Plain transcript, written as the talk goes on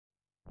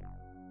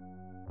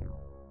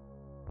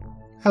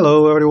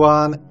Hello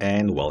everyone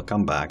and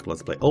welcome back.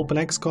 Let's play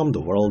OpenXcom, the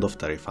world of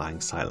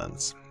terrifying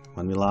silence.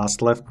 When we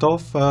last left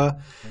off, I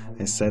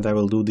said I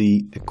will do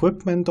the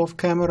equipment of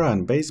camera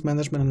and base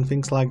management and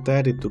things like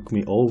that. It took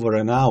me over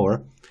an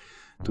hour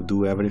to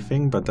do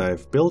everything, but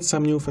I've built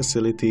some new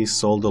facilities,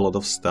 sold a lot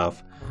of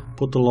stuff,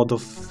 put a lot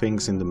of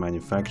things in the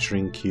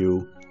manufacturing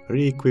queue,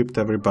 re-equipped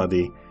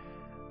everybody,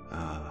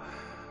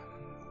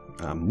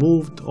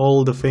 moved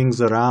all the things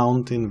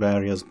around in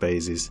various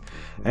bases,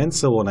 and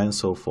so on and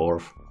so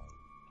forth.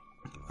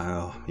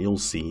 You'll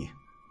see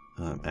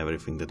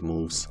everything that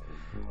moves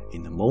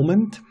in a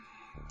moment,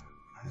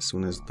 as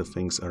soon as the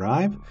things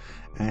arrive.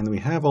 And we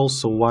have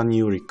also one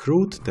new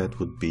recruit, that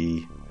would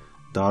be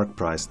Dark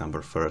Price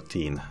number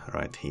 13,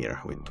 right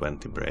here, with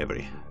 20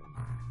 bravery.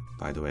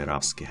 By the way,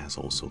 Ravsky has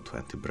also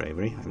 20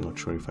 bravery. I'm not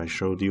sure if I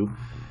showed you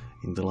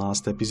in the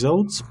last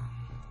episodes.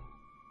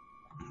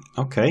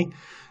 Okay,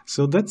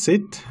 so that's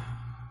it.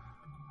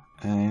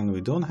 And we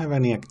don't have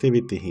any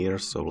activity here,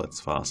 so let's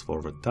fast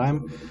forward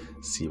time,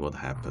 see what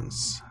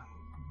happens.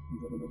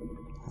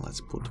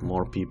 Let's put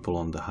more people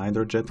on the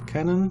hydrojet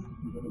cannon.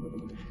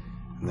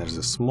 And there's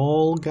a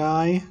small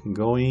guy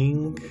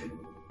going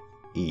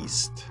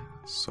east,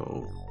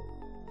 so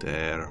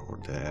there or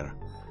there.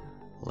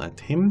 Let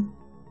him.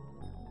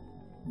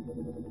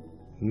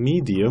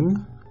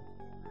 Medium.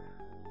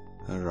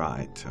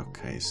 Right,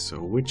 okay, so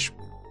which...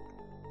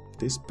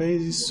 this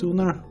base is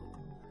sooner?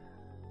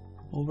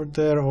 Over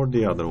there or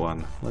the other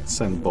one? Let's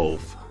send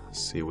both,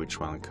 see which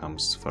one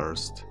comes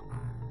first.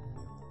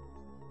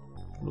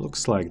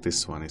 Looks like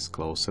this one is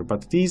closer,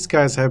 but these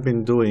guys have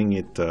been doing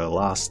it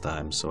last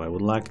time, so I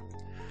would like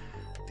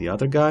the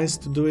other guys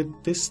to do it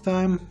this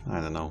time. I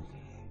don't know.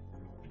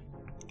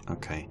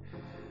 Okay,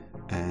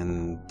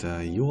 and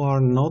you are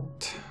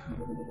not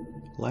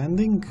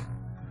landing?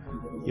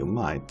 You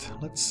might.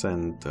 Let's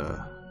send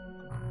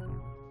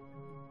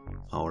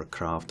our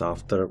craft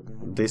after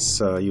this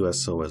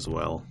USO as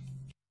well.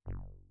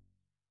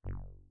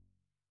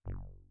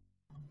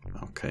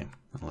 Okay,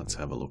 let's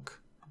have a look.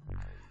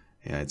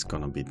 Yeah, it's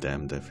gonna be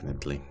them,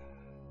 definitely.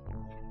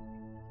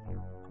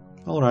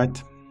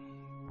 Alright.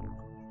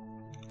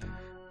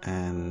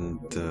 And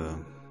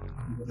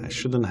I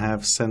shouldn't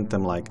have sent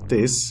them like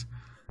this,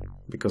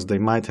 because they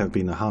might have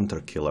been a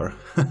hunter-killer.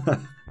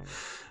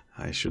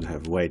 I should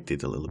have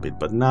waited a little bit,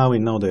 but now we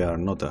know they are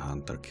not a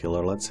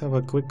hunter-killer. Let's have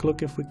a quick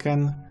look if we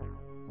can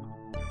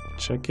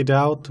check it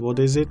out. What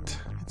is it?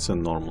 It's a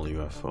normal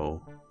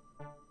UFO.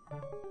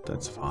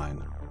 That's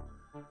fine.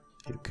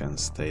 You can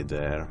stay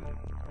there.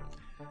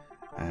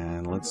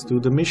 And let's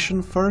do the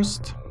mission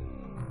first.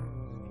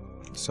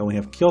 So we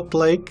have Kyot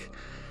Lake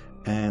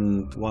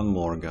and one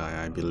more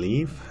guy, I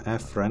believe.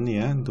 Efren,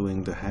 yeah,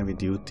 doing the heavy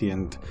duty,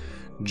 and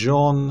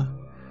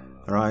John,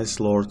 Rice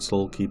Lord,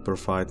 Soulkeeper,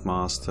 Fight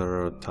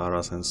Master,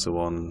 Taras and so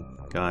on.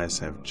 Guys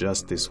have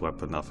just this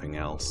weapon, nothing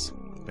else.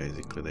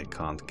 Basically they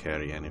can't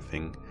carry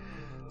anything.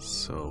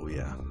 So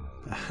yeah,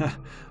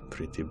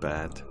 pretty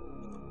bad.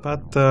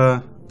 But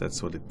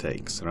that's what it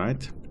takes,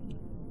 right?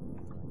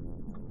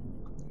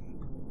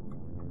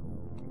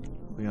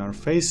 We are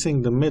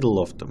facing the middle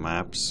of the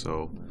map,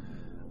 so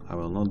I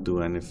will not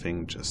do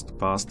anything, just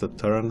pass the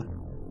turn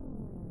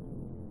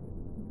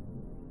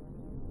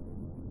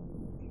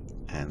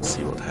and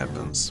see what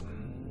happens.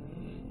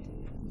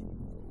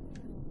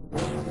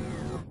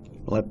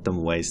 Let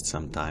them waste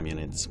some time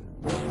units.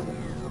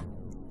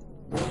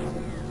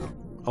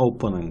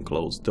 Open and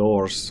close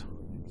doors,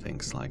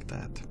 things like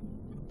that.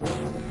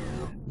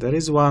 There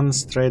is one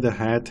straight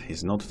ahead,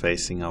 he's not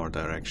facing our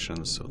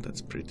direction, so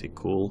that's pretty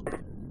cool.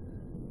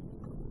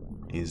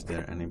 Is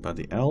there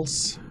anybody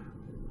else?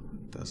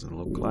 Doesn't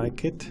look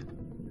like it.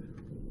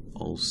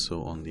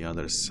 Also on the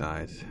other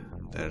side,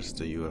 there's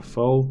the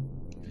UFO.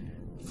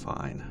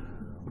 Fine.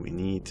 We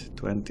need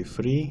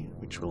 23,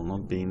 which will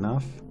not be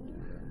enough.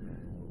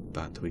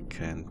 But we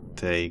can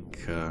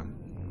take...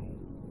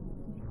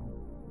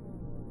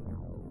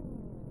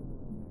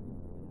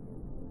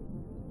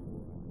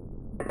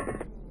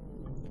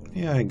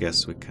 yeah, I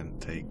guess we can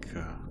take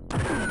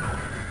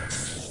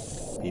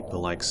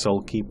people like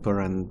Soulkeeper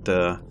and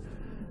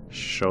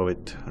show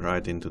it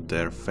right into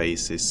their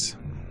faces.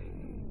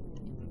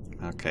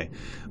 Okay,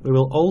 we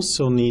will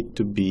also need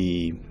to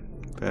be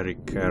very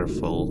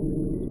careful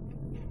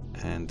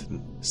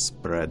and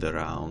spread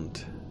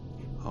around.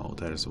 Oh,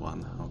 there's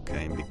one.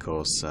 Okay,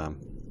 because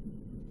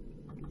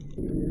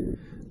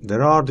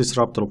there are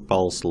disruptor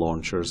pulse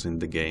launchers in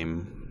the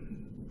game.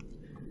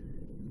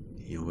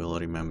 You will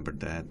remember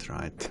that,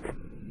 right?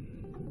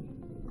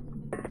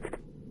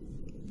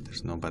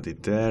 There's nobody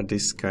there.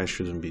 This guy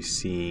shouldn't be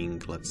seeing,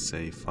 let's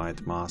say,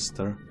 Fight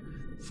Master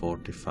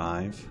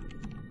 45.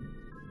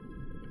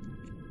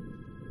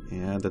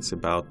 Yeah, that's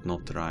about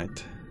not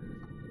right.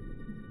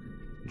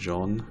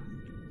 John.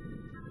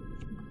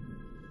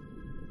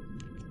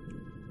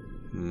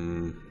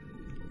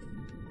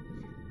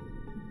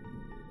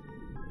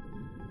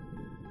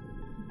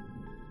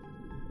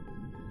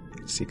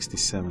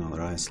 67 on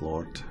Rice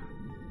Lord.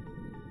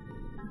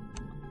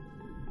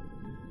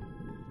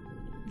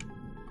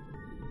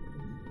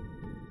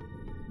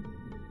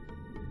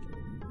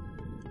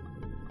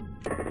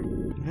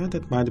 Yeah,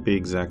 that might be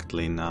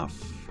exactly enough.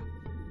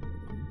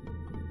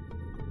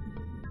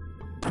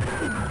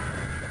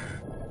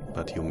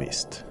 But you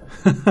missed.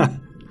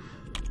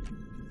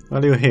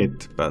 Well, you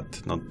hit,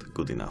 but not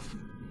good enough.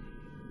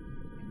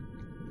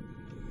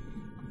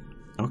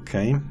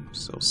 Okay,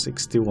 so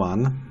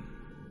 61.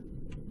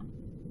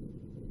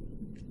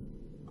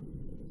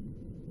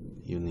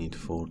 You need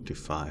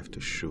 45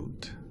 to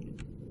shoot.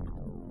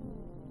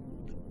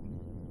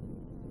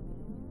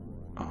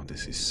 Oh,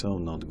 this is so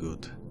not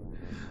good.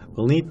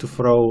 We'll need to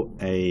throw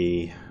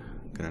a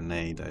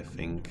grenade, I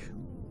think.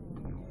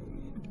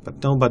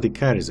 But nobody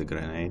carries a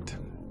grenade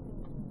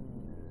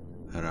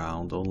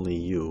around, only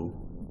you.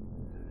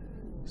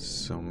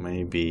 So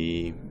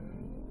maybe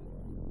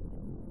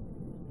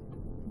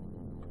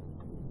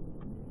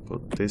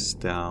put this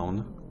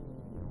down.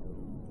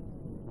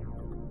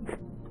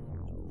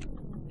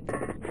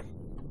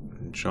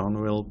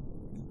 John will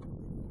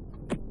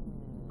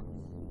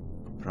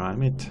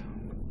prime it.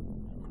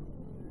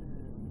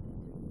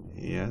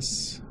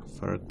 Yes,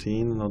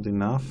 13, not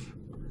enough.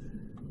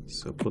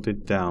 So put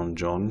it down,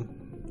 John.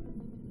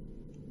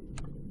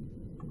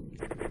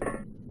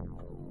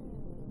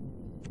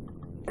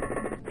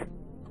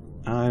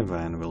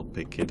 Ivan will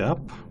pick it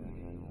up.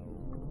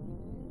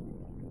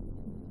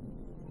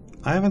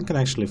 Ivan can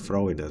actually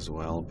throw it as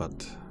well,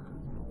 but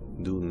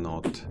do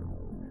not.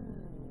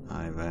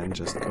 Ivan,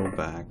 just go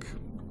back.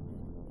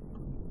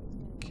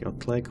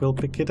 Kilzig will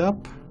pick it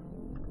up.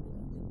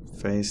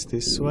 Face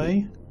this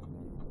way.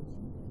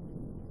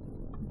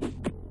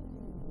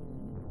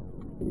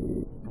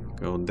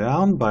 Go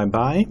down,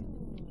 bye-bye.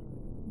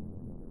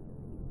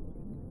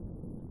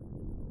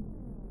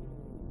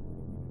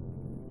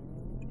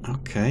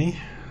 Okay,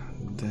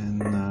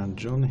 then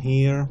John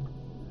here.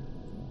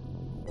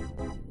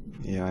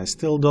 Yeah, I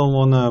still don't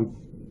want to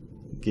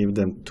give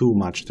them too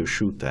much to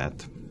shoot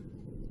at.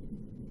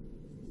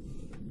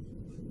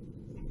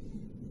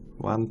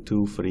 1,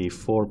 2, 3,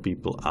 4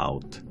 people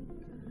out.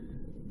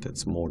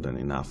 That's more than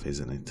enough,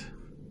 isn't it?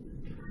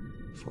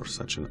 For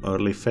such an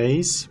early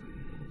phase.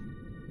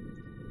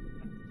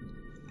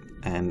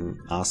 And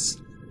us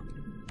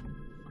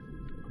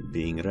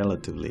being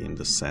relatively in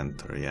the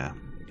center, yeah.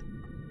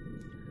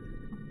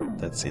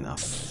 That's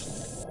enough.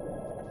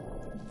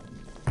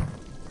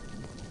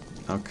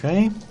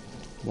 Okay,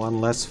 one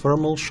less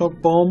thermal shock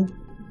bomb.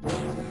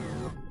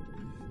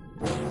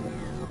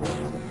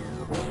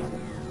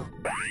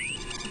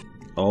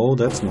 Oh,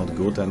 that's not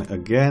good. And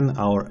again,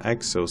 our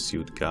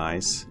exosuit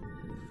guys.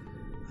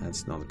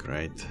 That's not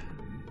great.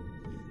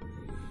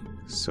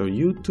 So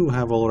you two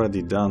have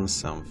already done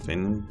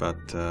something,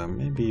 but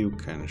maybe you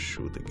can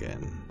shoot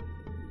again.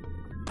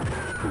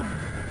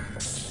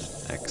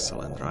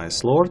 Excellent,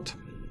 Rice Lord.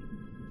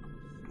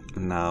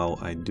 Now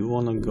I do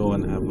want to go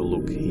and have a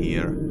look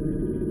here.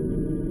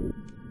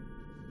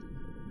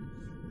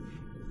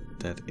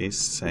 That is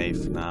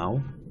safe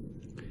now.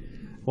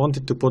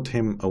 Wanted to put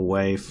him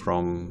away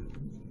from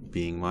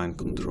being mind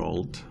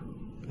controlled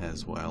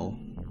as well.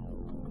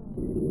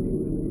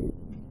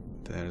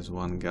 There's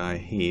one guy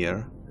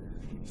here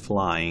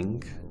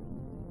flying.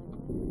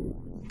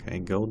 Okay,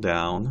 go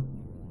down.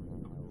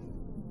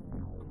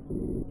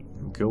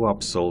 Go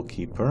up, Soul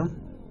Keeper.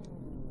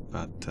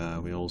 But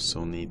we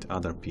also need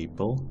other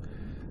people.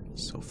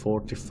 So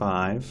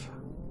 45.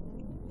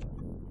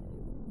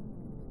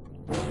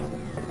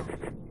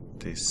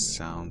 This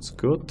sounds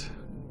good.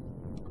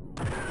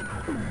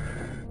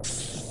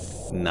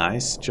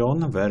 Nice,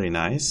 John. Very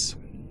nice.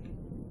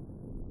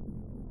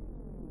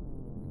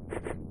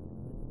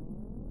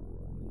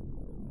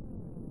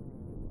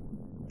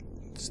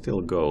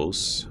 Still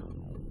goes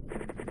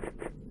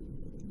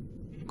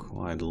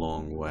quite a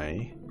long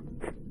way.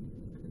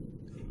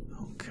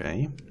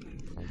 Okay.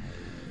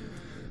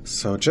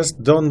 So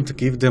just don't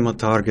give them a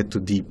target to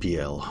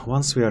DPL.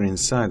 Once we are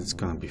inside, it's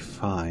gonna be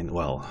fine.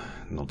 Well,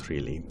 not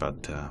really,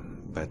 but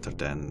better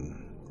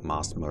than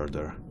mass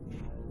murder.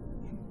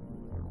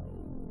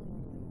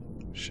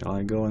 Shall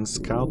I go and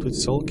scout with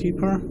Soul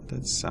Keeper?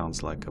 That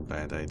sounds like a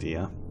bad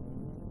idea.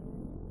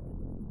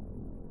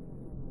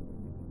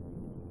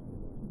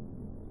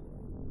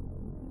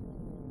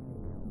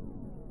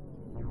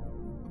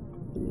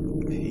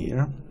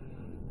 Here.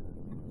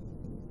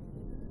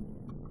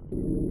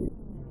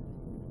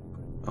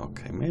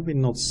 Okay, maybe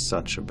not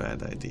such a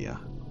bad idea.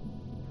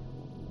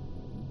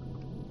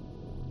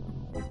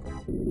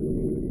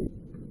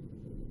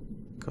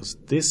 Because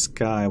this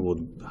guy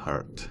would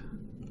hurt.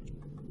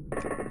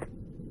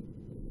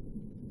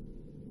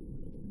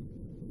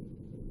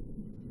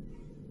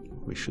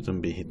 We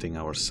shouldn't be hitting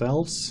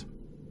ourselves.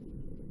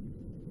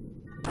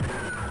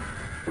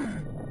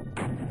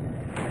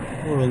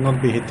 We will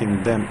not be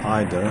hitting them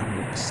either,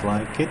 looks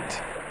like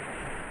it.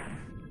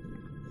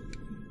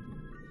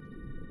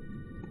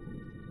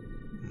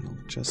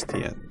 Not just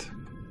yet.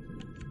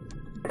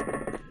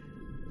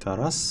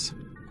 Taras.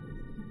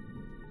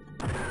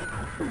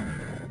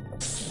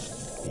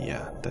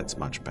 Yeah, that's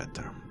much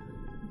better.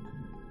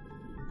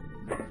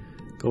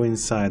 Go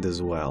inside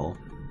as well.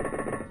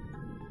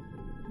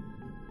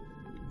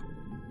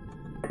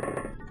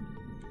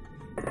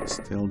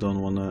 Still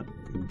don't wanna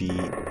be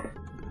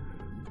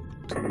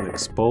too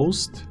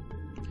exposed.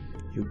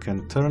 You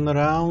can turn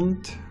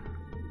around.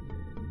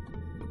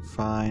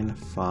 Fine,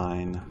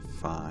 fine,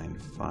 fine,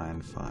 fine,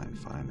 fine,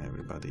 fine.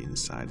 Everybody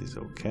inside is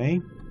okay.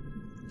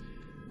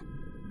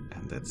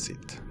 And that's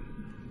it.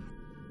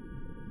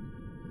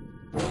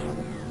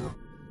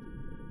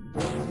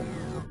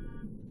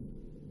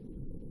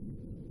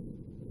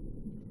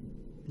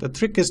 The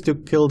trick is to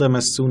kill them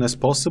as soon as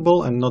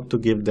possible and not to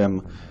give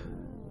them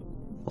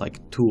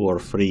like 2 or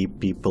 3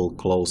 people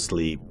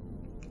closely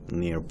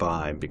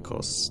nearby,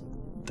 because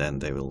then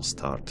they will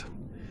start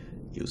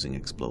using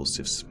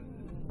explosives.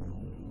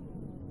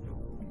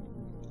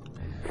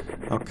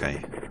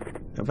 Okay,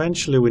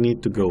 eventually we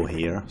need to go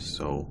here,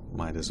 so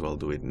might as well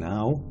do it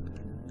now.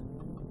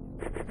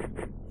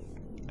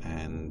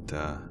 And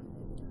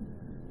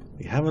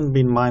we haven't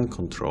been mind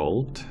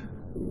controlled.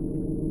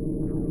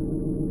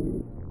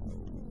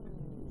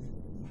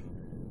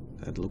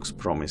 That looks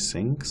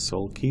promising.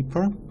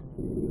 Soulkeeper.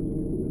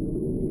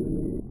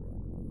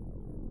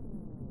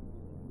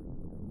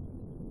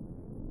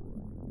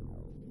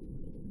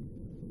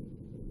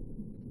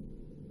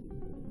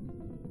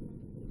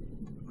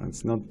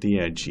 It's not the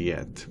edge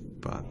yet,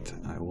 but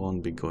I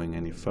won't be going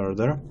any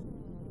further.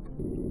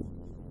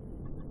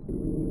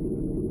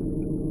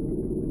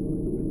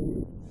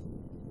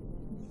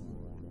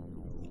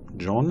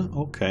 John,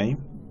 okay.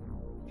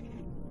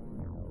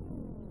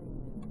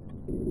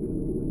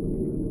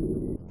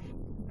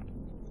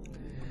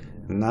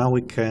 Now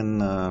we can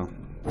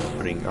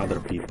bring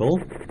other people.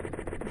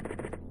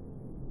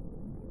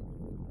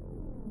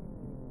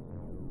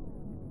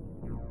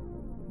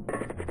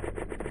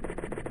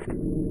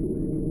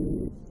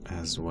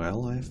 As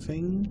well, I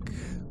think.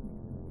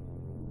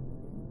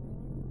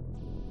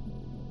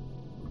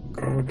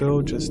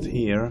 Gordo just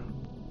here.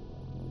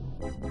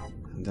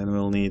 And then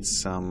we'll need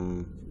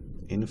some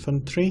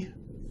infantry.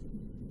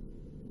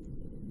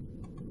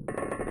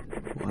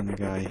 One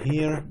guy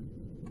here.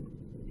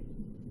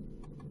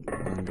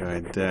 One guy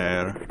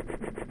there.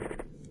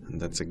 And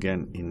that's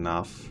again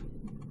enough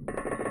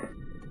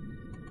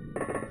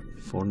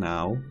for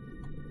now.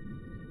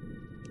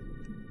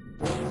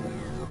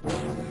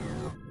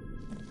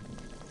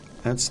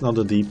 That's not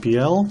a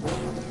DPL.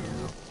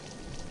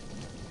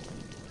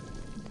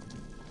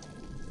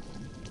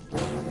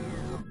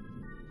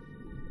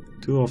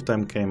 Two of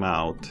them came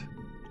out.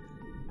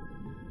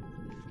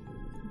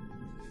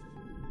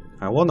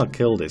 I wanna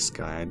kill this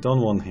guy. I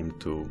don't want him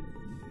to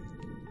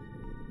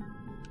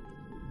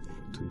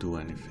do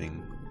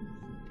anything.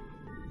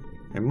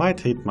 I might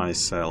hit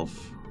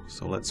myself,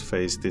 so let's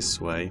face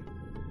this way.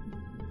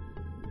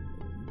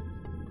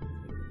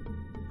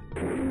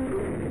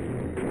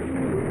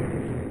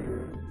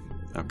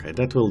 Okay,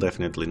 that will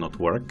definitely not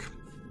work.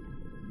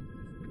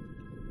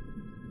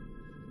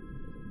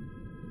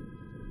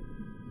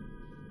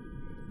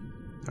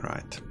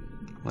 Alright,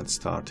 let's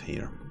start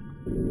here.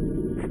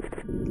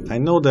 I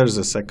know there's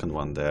a second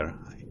one there.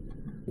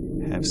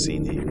 I have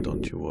seen him,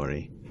 don't you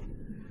worry.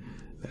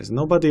 There's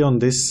nobody on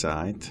this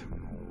side.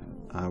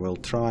 I will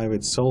try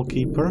with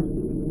Soulkeeper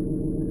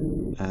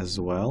as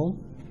well.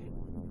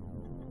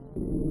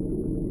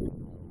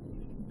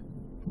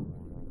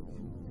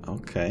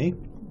 Okay.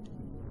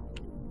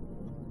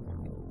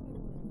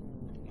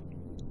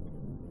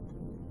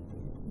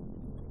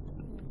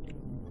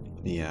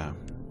 Yeah.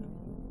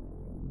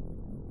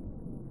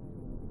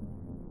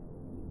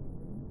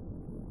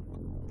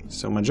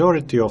 So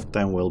majority of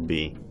them will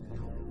be...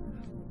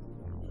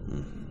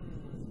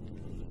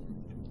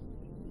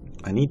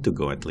 I need to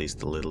go at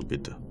least a little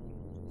bit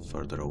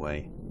further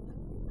away.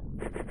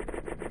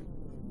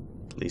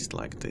 At least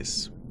like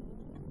this.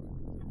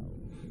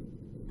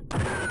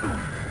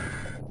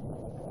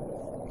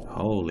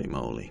 Holy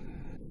moly.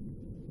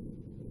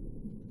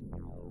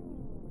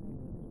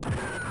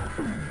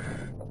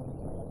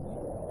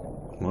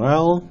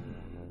 Well...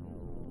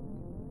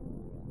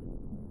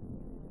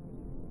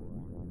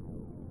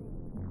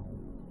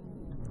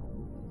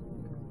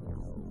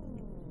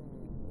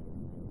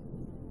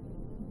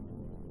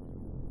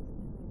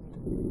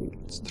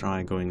 let's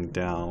try going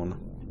down.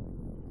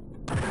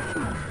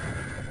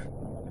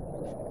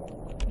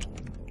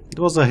 It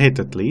was a hit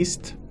at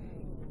least.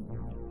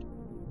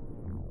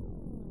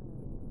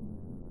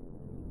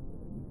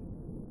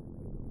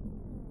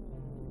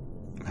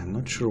 I'm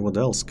not sure what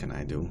else can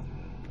I do.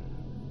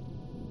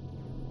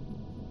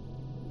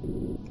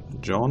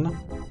 John?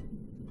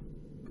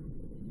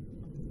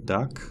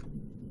 Duck?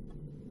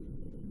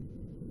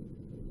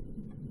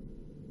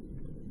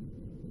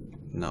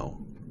 No.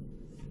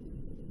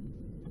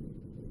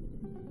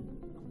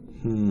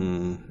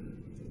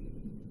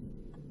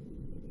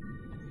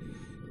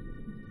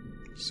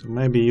 So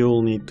maybe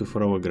you'll need to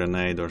throw a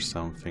grenade or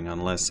something,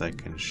 unless I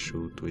can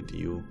shoot with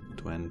you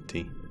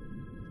 20.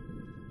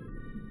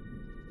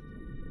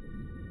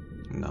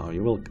 No,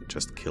 you will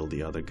just kill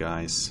the other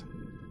guys.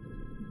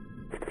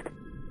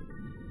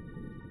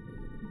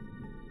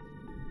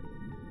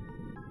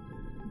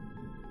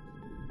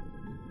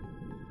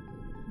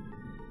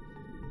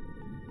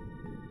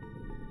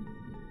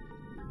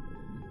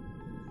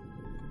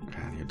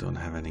 don't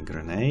have any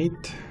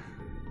grenade.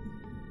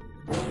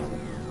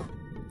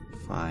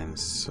 Fine,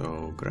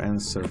 so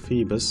Grancer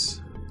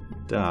Phoebus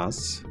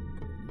does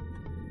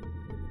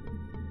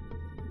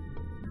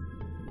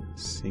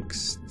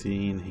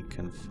 16, he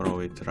can throw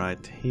it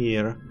right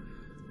here.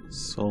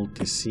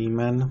 Salty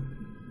Seaman.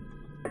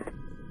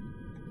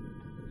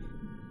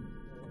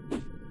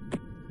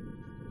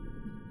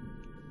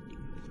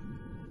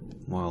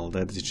 Well,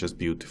 that is just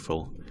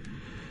beautiful.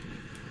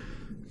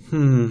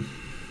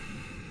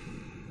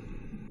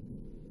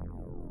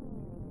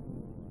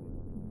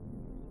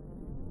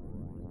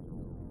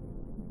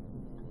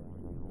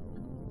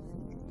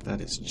 That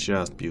is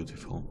just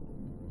beautiful.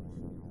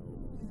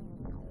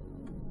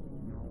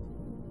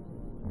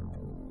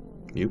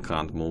 You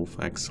can't move,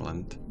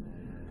 excellent.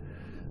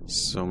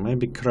 So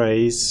maybe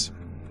Craze.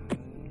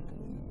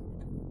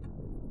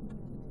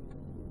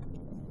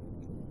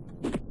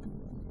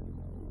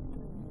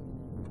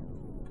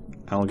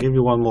 I'll give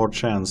you one more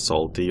chance,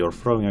 Salty. Your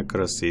throwing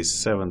accuracy is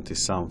 70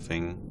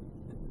 something.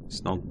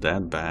 It's not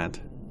that bad.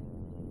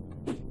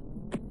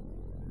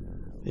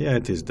 Yeah,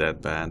 it is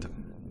that bad.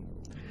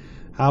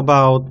 How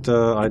about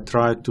I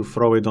try to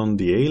throw it on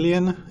the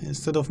alien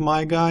instead of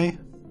my guy?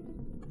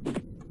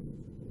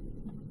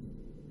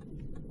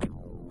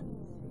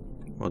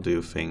 What do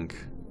you think?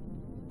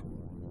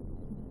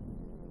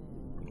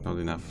 Not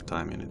enough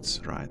time units,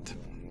 right.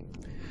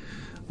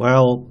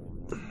 Well,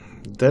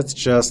 that's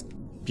just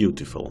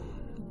beautiful.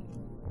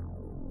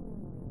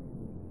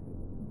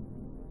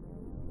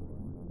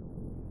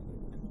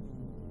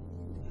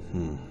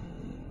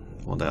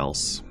 What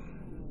else?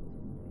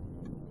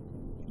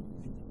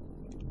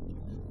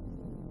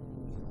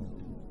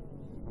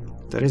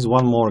 There is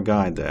one more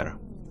guy there.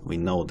 We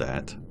know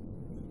that.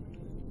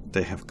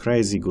 They have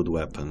crazy good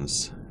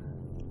weapons.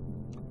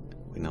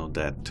 We know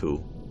that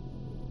too.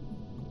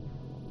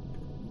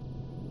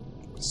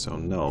 So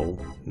no,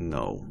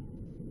 no,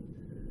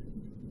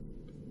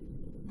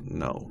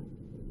 no.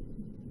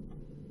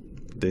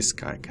 This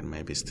guy can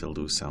maybe still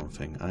do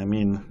something. I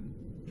mean,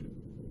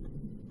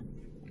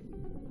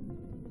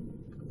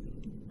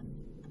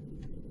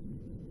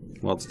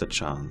 what's the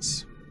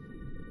chance?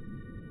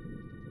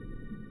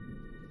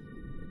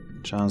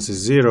 Chance is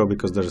 0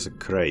 because there's a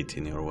crate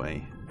in your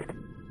way.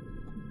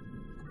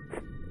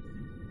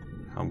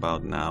 How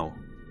about now?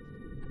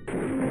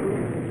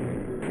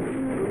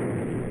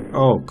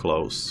 Oh,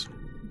 close.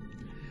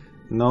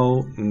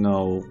 No,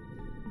 no.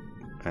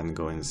 And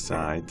go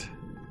inside.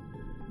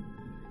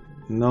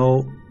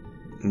 No,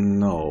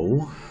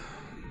 no.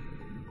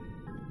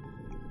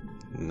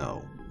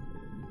 No.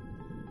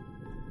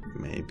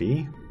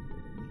 Maybe.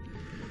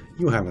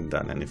 You haven't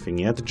done anything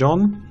yet,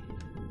 John.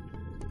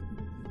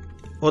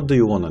 What do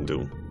you want to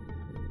do?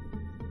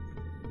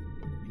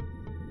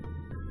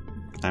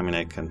 I mean,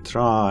 I can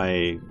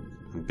try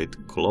a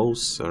bit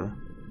closer.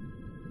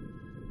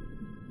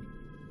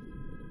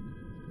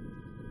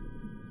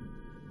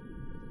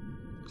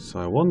 So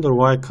I wonder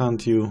why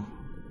can't you...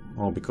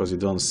 Oh, because you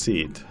don't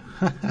see it.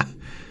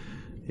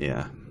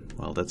 Yeah,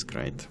 well, that's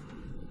great.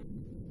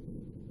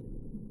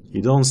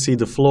 You don't see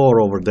the floor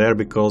over there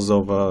because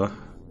of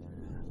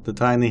the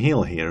tiny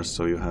hill here,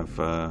 so you have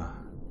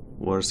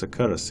worse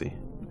accuracy.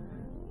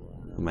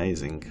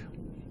 Amazing.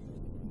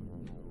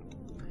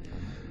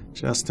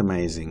 Just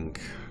amazing.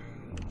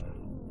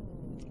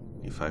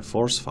 If I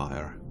force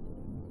fire.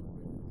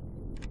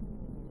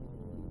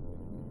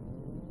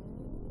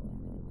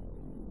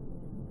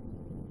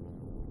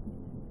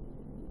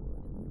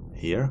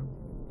 Here?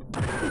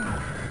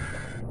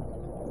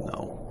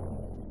 No.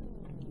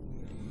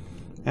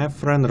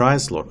 Efren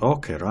Rice Lord.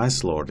 Okay,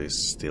 Rice Lord is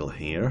still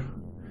here.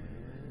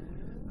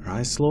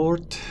 Rice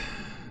Lord.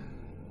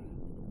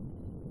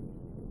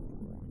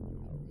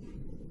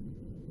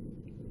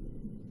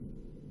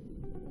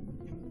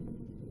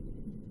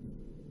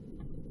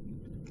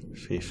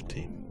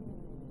 $50.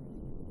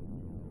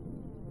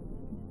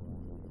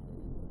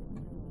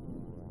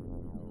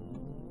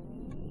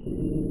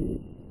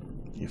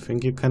 You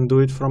think you can do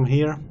it from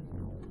here?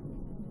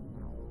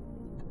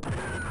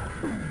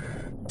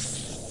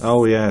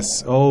 Oh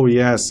yes, oh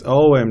yes,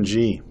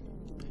 OMG.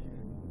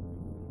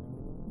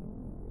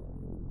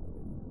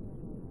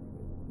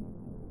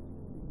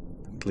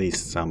 At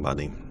least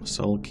somebody.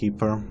 Soul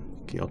Keeper,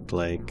 Kyot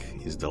Lake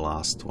is the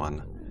last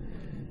one.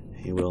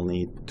 He will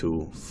need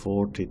to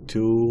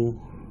 42.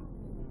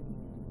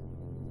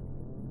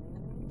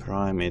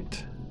 Prime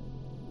it.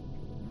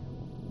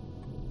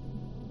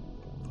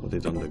 Put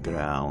it on the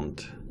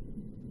ground.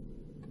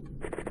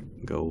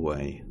 Go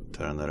away.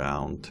 Turn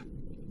around.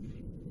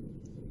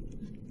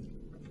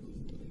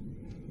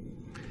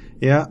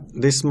 Yeah,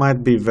 this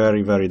might be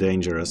very, very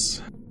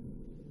dangerous.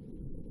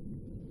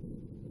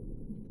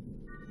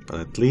 But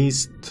at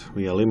least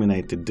we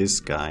eliminated this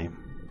guy.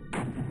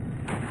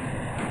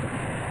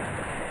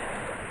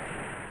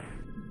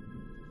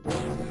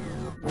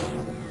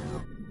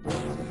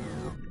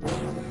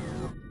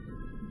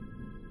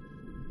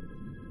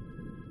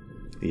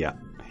 Yeah,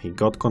 he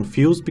got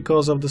confused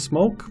because of the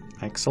smoke.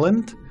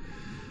 Excellent.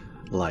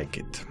 Like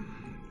it.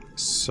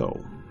 So,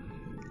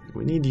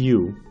 We need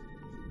you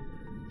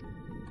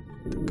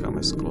to come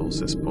as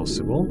close as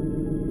possible.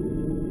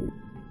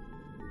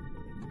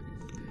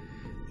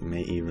 We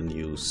may even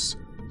use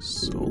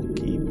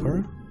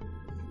Soulkeeper,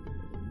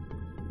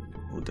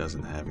 who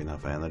doesn't have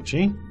enough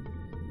energy,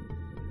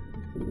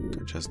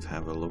 to just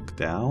have a look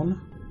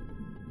down.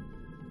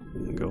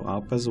 Go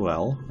up as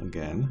well,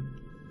 again.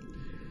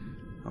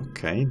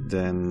 Okay,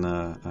 then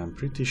I'm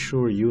pretty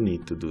sure you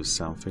need to do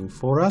something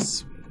for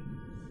us.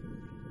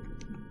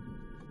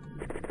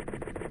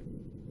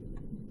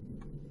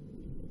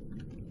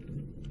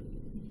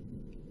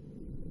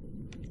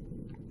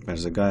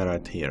 There's a guy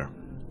right here.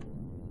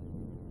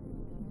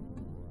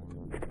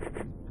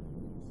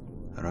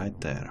 Right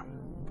there.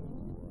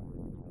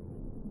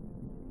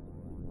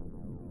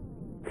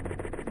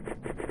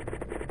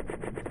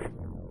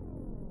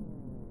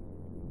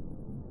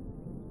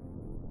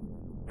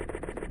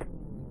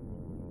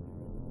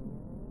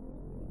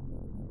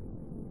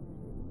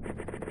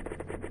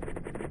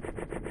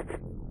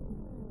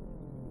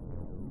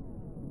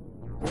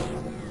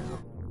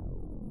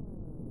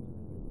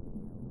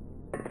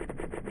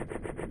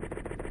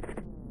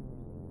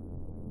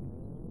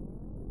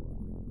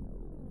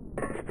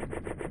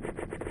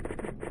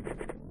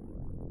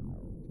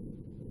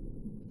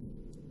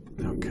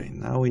 Okay,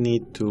 now we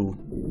need to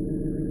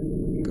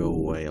go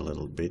away a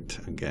little bit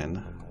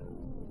again.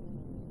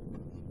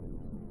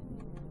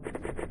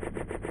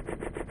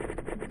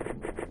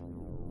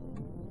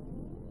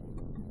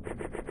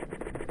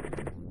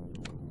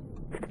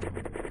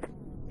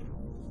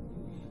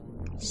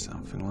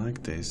 Something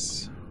like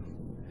this.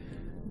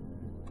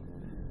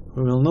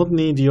 We will not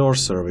need your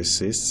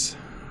services.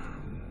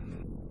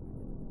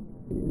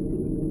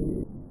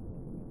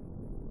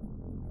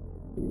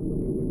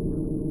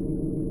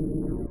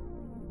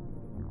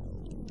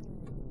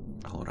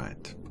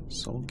 Alright,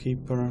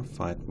 Soulkeeper,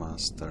 Fight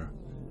Master.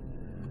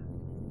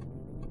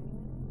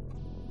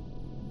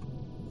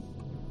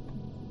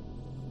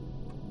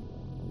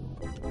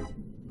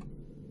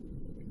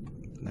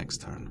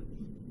 Next turn.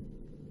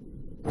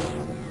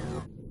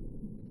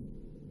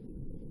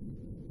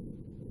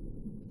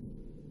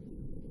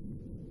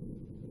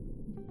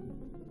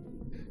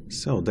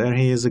 So there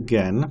he is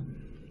again.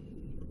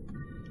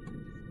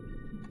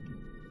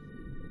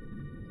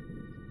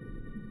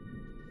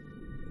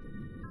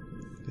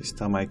 This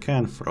time I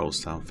can throw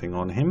something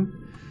on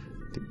him.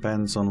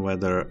 Depends on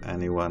whether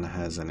anyone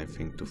has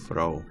anything to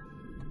throw.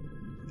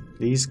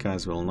 These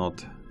guys will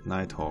not.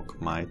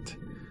 Nighthawk might.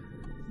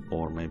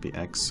 Or maybe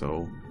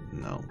Exo.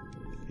 No.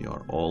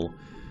 You're all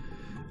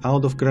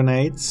out of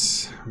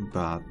grenades.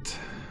 But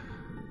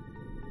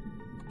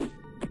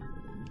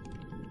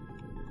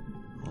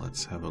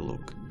let's have a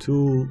look.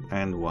 2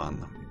 and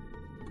 1.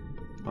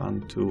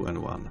 1, 2 and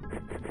 1.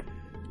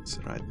 It's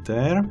right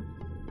there.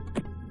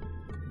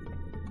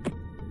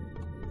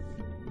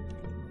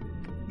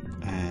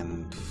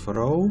 And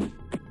throw.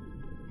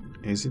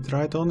 Is it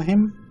right on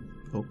him?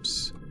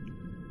 Oops.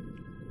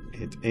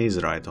 It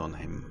is right on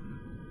him.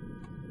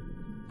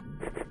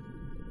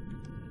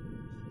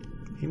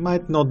 He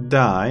might not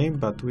die,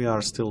 but we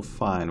are still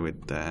fine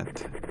with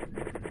that.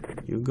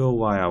 You go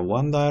via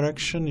one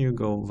direction, you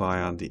go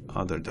via the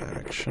other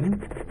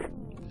direction.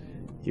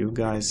 You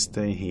guys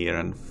stay here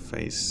and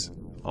face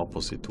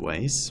opposite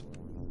ways.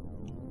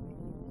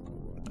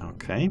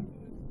 Okay.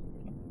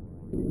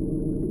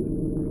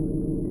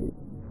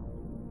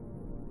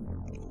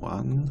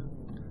 One.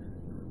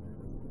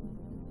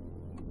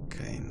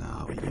 Okay,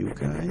 now you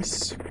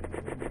guys.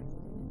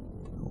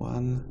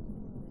 1,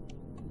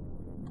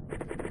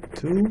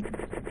 2.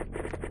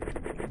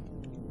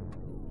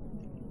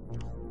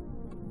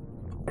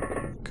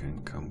 You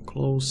can come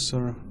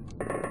closer.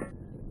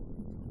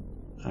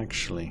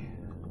 Actually,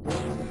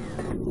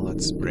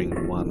 let's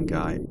bring one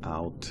guy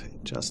out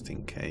just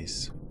in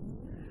case.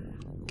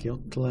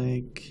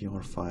 Kilzig,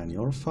 you're fine,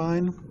 you're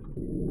fine.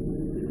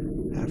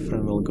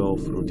 Efren will go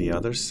through the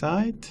other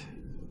side.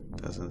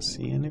 Doesn't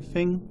see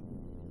anything.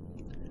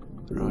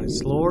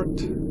 Rise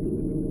Lord.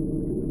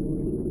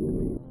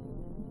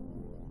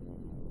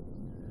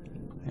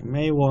 I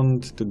may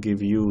want to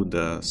give you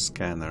the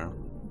scanner.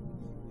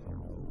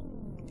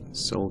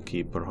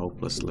 Soulkeeper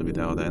hopelessly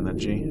without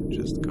energy.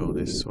 Just go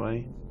this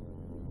way.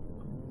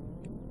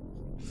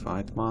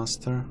 Fight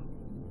Master.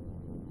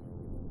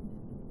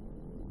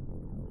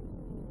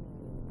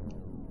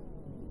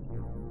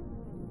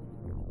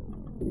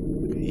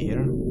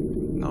 Here.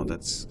 No,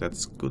 that's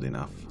good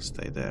enough.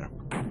 Stay there.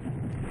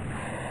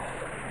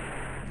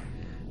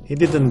 He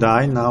didn't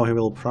die. Now he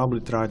will probably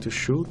try to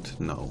shoot.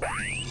 No.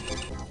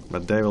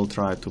 But they will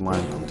try to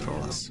mind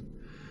control us.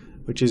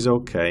 Which is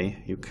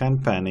okay. You can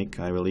panic.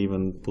 I will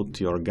even put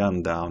your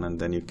gun down and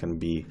then you can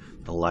be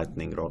a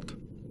lightning rod.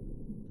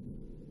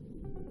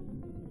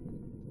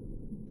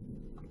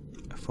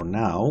 For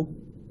now,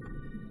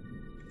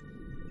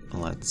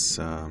 let's...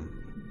 oh,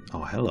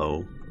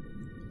 hello.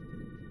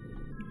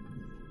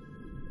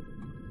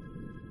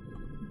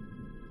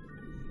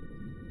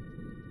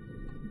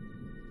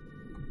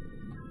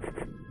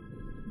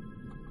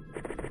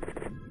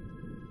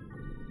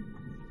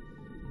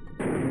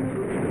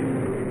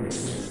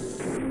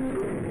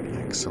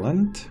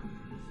 Excellent.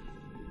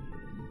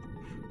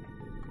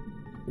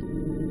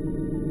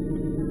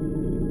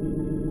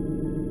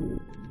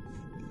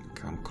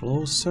 Come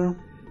closer.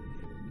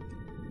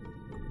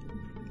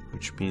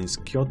 Which means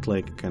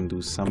Kilzig can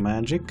do some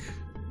magic.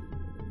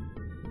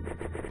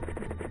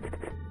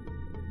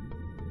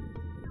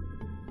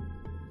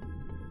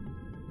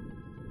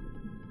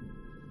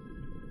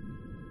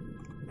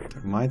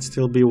 There might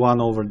still be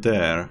one over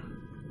there.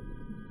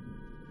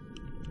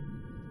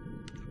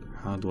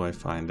 How do I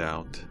find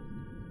out?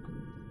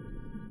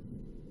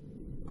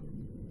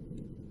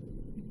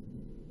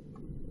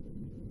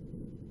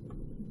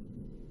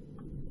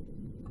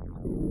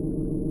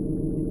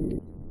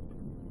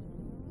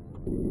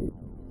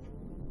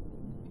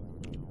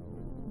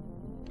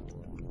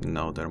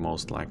 No, there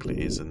most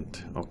likely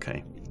isn't.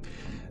 Okay.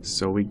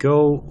 So we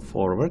go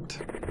forward.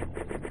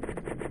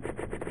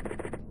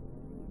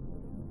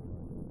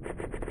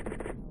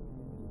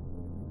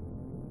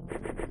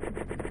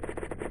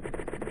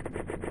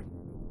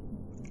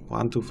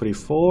 One, two, three,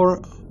 four.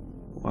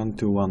 1,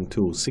 2, 1,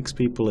 2. 6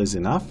 people is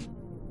enough.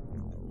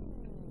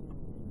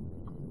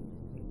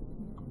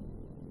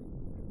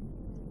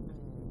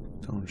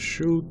 Don't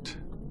shoot.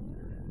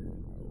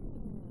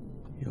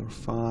 You're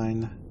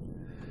fine.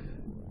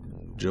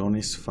 John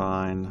is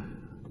fine.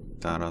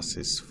 Taras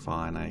is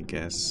fine, I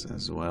guess,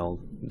 as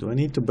well. Do I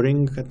need to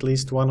bring at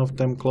least one of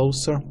them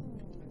closer?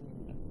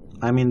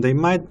 I mean, they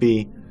might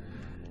be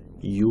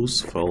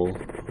useful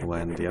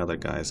when the other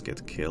guys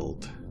get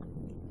killed.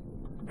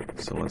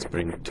 So let's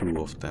bring 2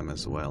 of them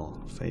as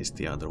well. Face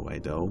the other way,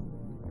 though.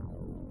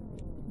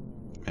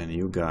 And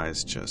you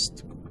guys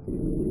just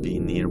be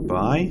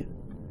nearby,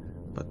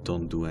 but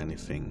don't do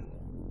anything.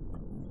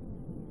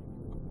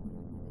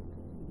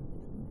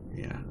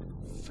 Yeah.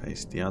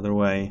 Face the other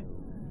way.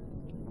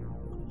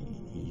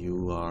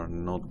 You are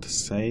not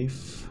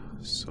safe,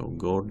 so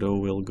Gordo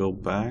will go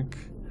back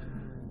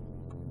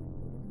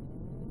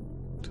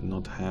to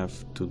not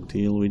have to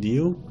deal with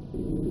you.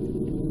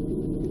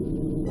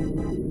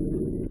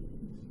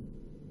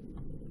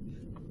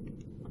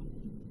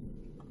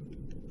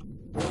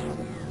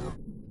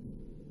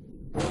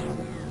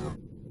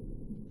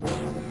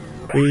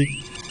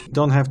 We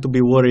don't have to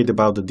be worried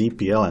about the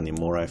DPL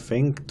anymore, I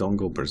think. Don't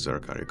go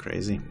berserk, are you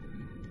crazy?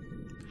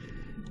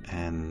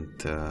 And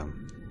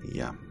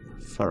yeah,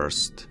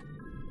 first,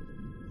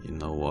 you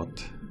know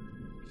what?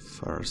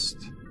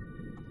 First,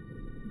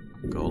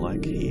 go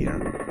like here.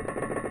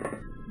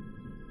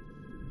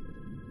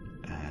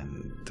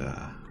 And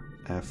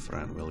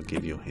Ephraim will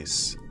give you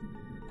his...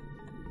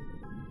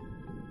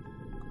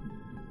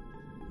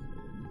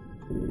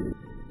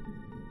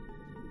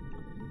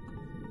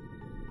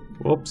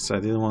 Whoops, I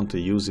didn't want to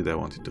use it, I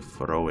wanted to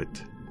throw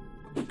it.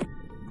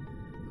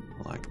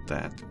 Like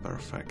that,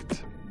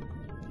 perfect.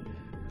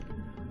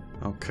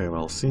 Okay,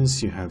 well,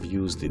 since you have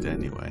used it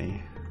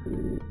anyway...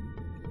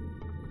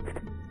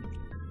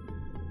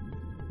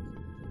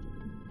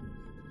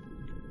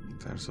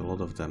 There's a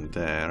lot of them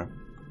there.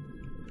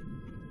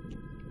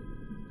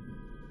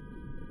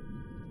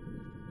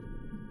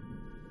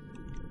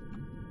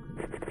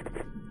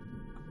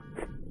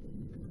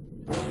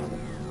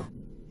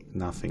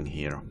 Nothing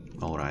here.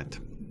 All right.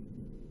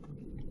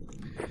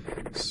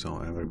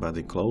 So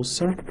everybody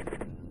closer.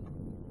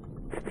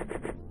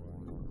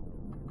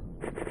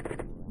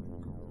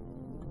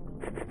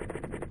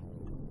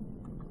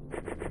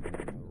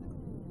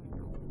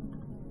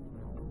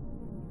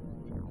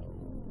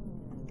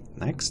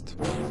 Next.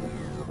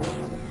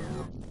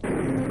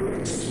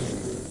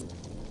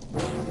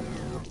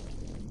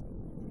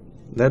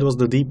 That was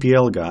the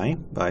DPL guy,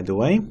 by the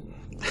way.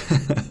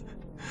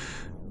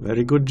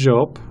 Very good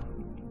job.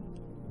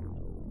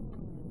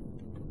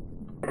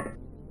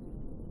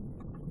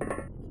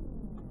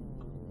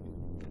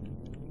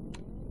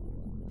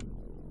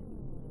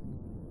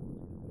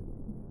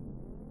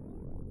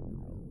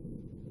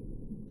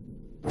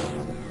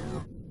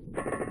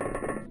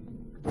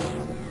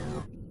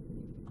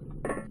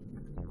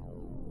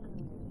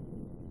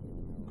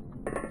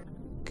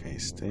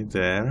 Stay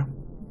there.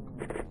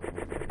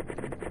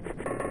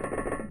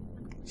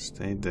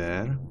 Stay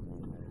there.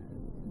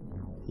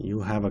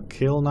 You have a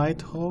kill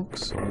Nighthawk,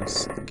 so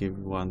let's give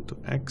one to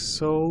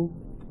Exo.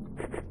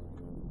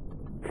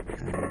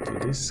 And to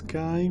this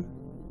guy.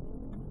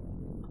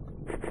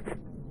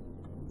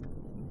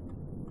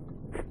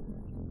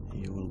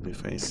 You will be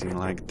facing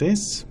like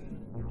this.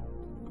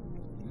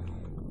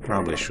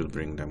 Probably should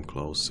bring them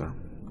closer.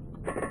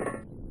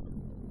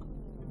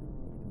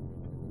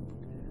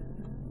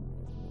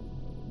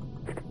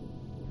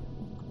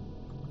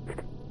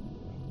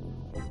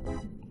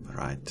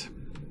 Right.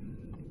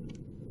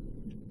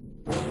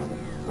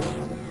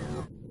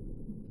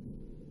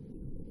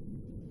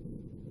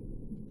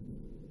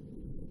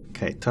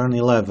 Okay, turn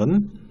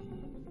 11.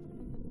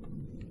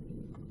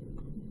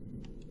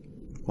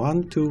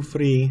 1, 2,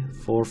 3,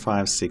 4,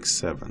 5, 6,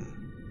 7.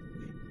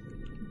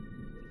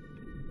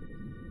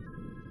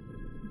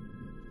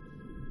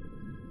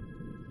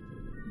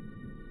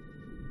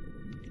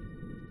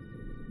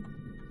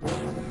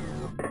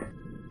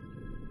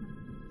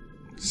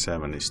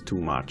 7 is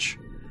too much.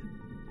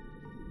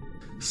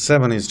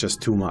 7 is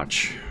just too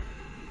much.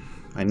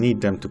 I need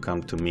them to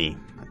come to me.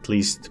 At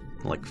least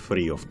like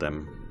 3 of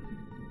them.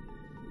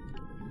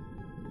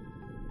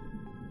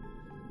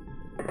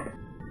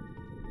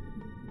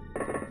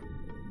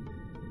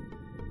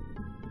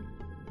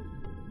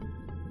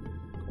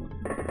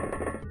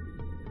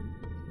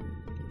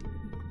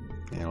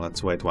 Yeah,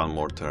 let's wait one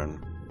more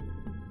turn.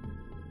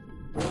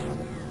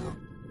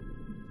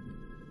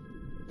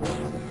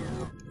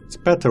 It's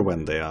better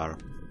when they are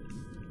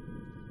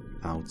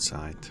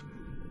outside.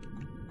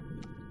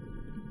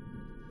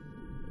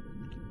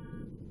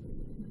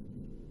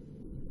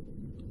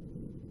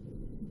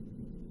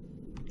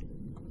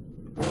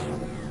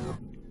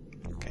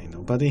 Okay,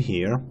 nobody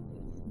here.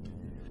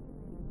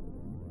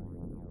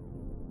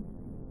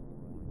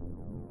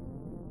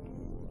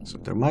 So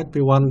there might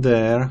be one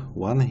there,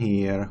 one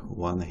here,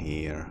 one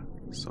here.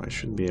 So I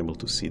should be able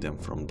to see them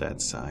from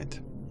that side.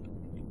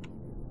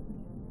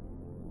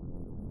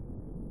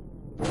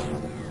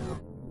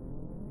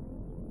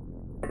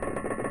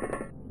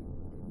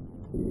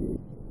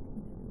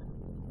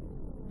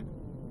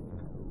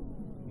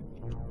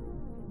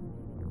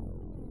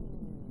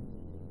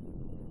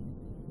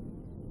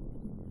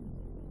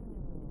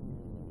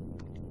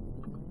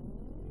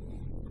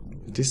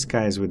 This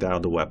guy is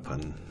without a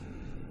weapon.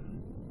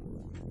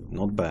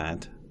 Not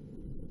bad.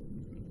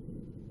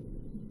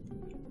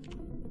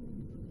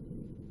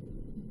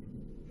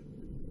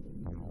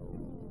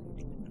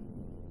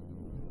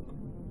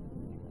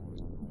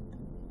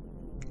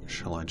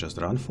 Shall I just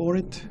run for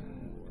it?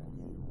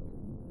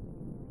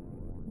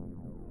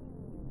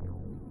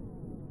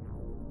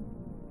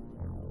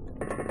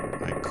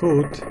 I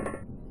could.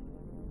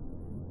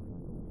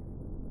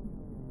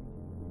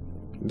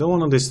 Don't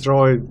want to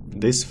destroy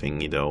this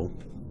thingy though.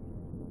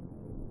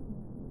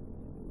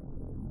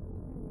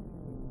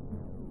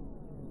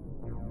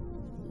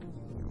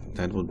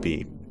 That would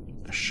be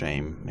a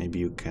shame. Maybe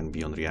you can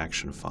be on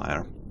reaction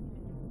fire.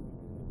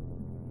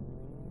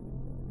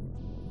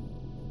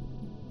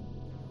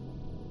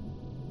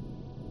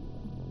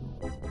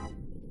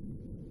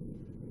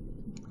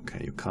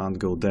 Okay, you can't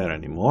go there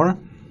anymore.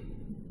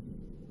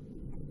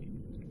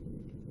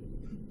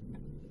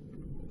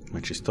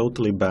 Which is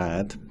totally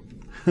bad.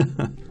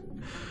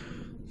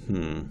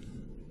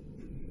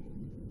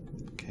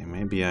 Okay,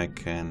 maybe I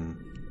can...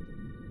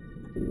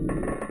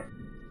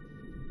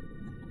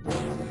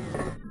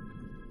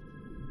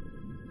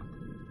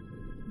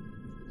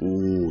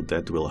 Ooh,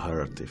 that will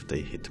hurt if they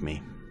hit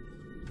me.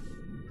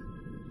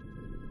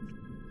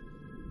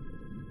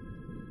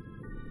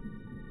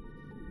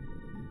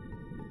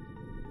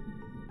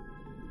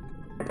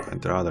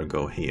 I'd rather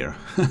go here.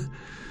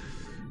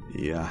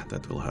 Yeah,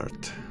 that will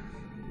hurt.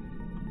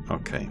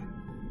 Okay.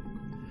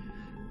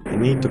 I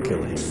need to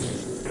kill him.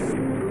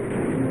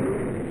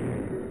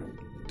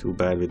 Too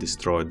bad we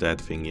destroyed that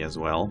thingy as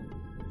well.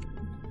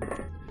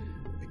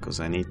 Because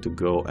I need to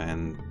go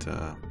and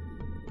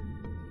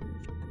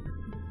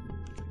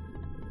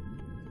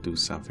do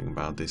something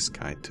about this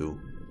guy too.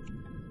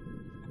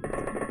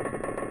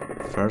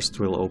 First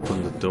we'll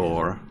open the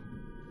door,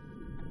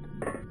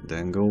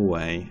 then go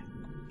away.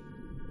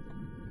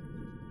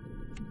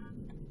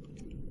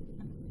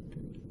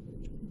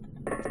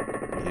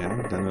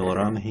 Yeah, then we'll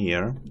run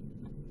here.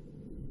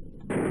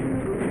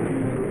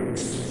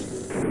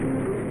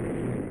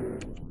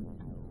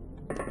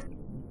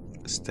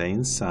 Stay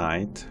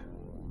inside.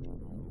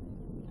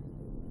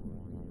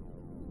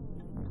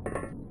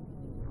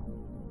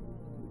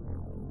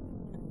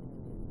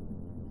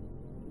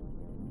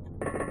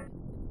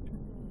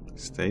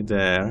 Stay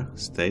there,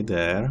 stay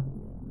there.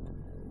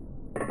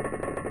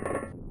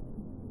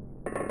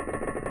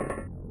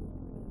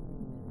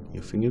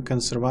 You think you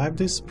can survive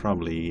this?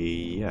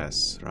 Probably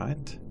yes,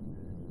 right?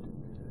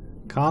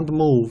 Can't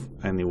move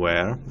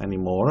anywhere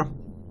anymore.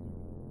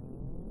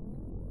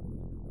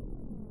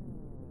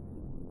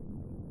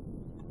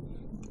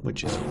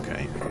 Which is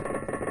okay.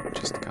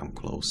 Just come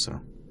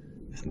closer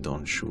and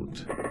don't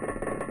shoot.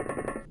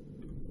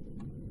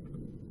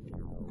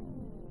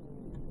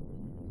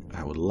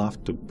 I would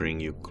love to bring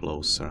you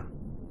closer.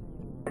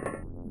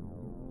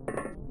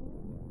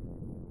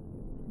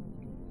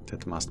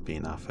 That must be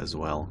enough as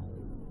well.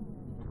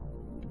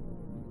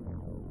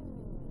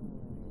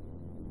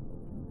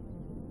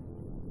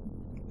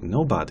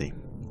 Nobody.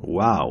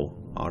 Wow.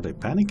 Are they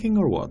panicking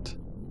or what?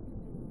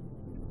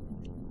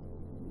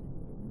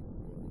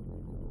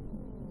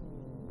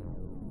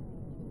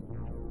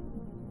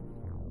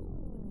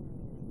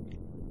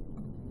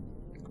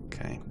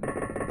 Okay.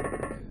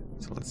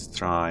 So let's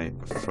try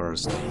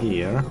first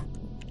here.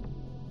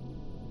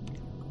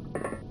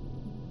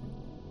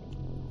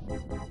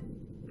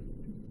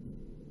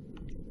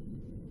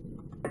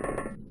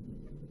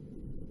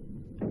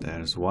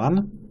 There's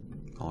one.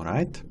 All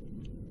right.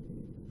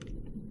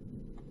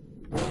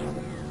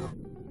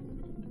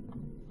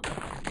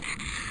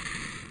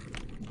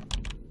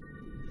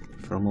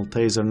 Thermal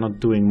taser not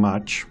doing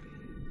much,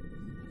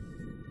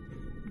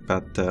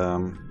 but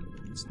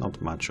it's not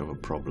much of a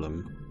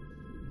problem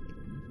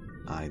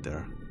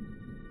either.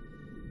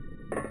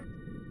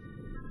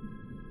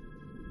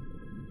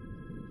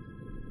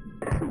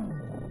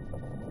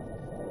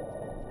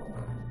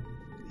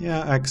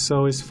 Yeah,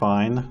 EXO is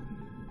fine,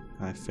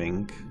 I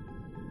think.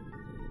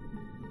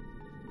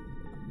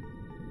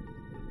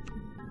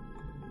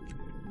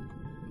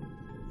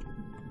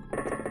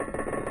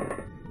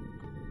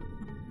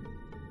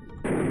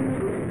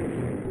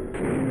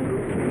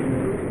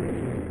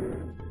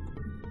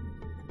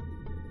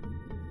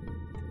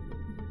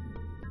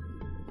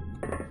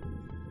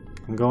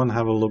 Go and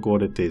have a look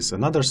what it is.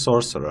 Another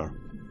sorcerer.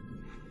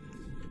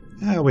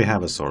 Yeah, we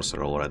have a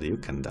sorcerer already. You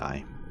can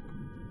die.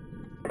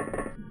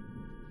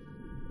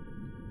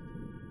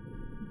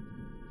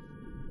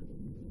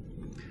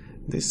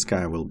 This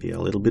guy will be a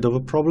little bit of a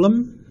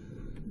problem.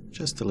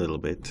 Just a little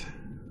bit.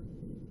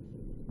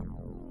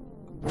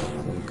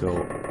 We'll go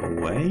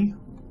away.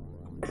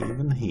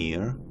 Even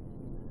here.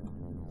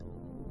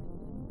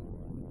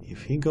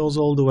 If he goes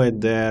all the way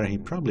there, he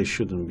probably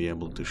shouldn't be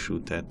able to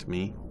shoot at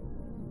me.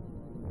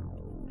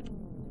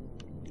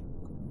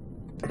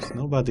 There's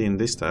nobody in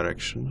this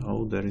direction.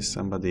 Oh, there is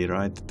somebody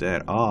right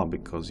there. Ah,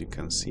 because you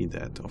can see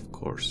that, of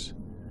course.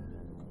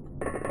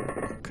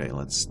 Okay,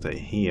 let's stay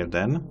here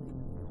then.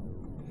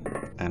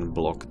 And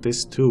block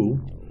this too.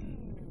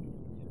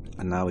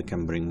 And now we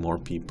can bring more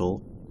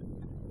people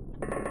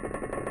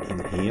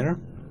in here.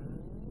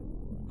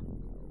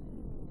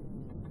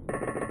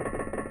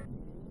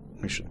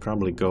 We should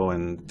probably go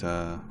and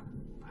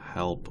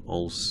help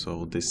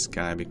also this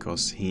guy,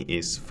 because he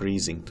is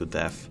freezing to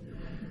death.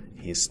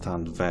 He's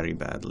stunned very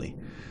badly.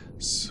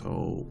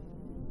 So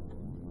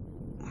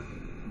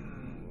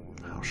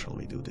how shall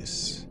we do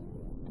this?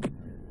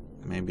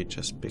 Maybe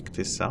just pick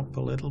this up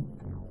a little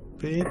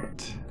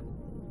bit.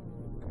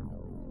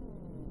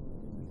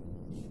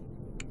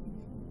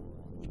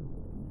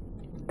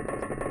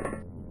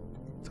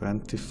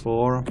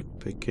 $24,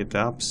 pick it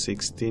up.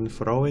 16,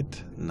 throw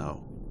it.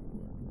 No.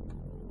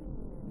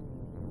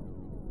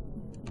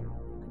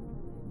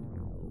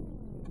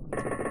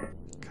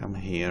 Come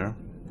here.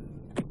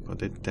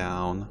 Put it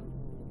down.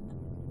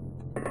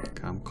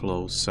 Come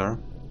closer.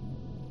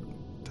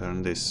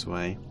 Turn this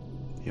way.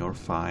 You're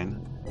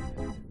fine.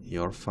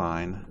 You're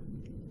fine.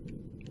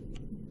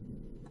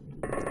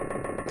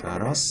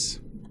 Taras.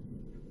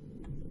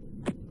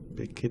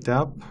 Pick it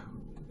up.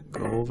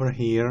 Go over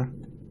here.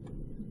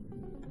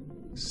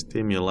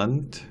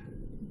 Stimulant.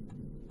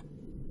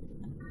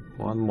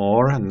 One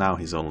more, and now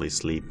he's only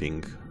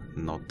sleeping,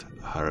 not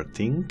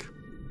hurting.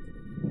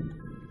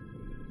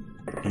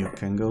 You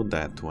can go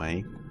that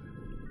way.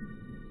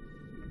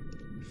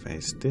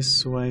 Face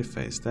this way,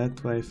 face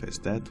that way, face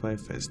that way,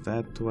 face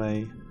that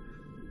way.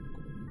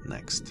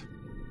 Next.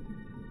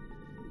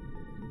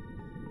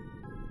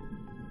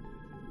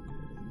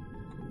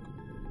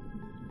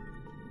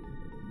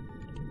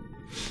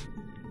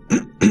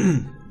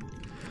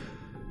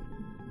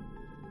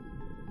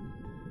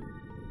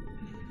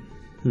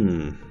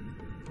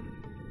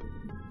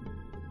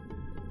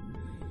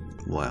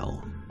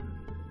 Well.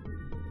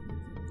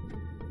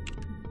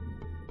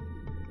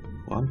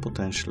 One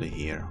potentially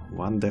here,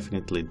 one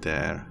definitely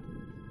there.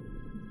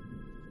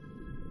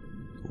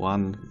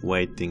 One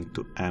waiting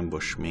to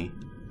ambush me.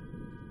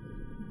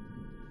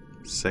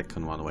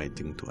 Second one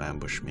waiting to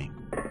ambush me.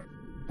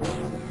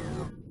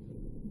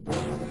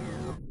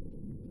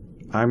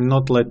 I'm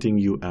not letting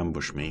you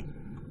ambush me.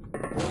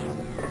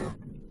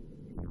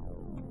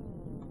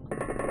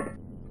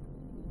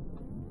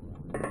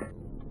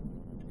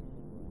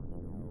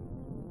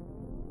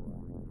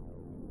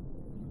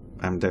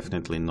 I'm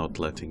definitely not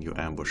letting you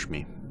ambush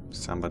me.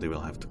 Somebody will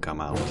have to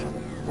come out.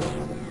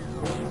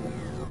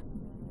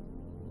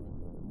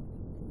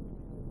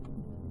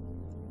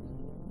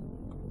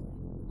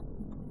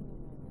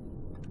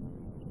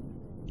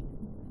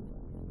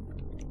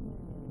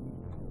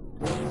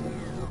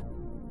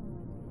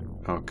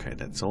 Okay,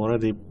 that's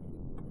already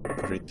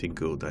pretty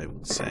good, I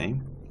would say.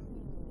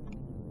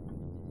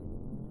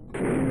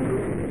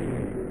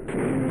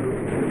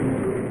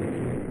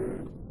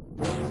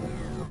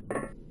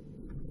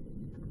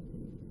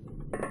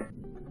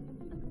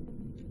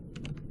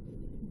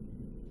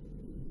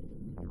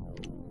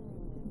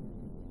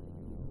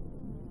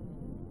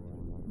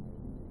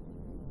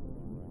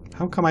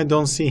 How come I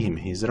don't see him?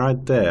 He's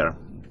right there.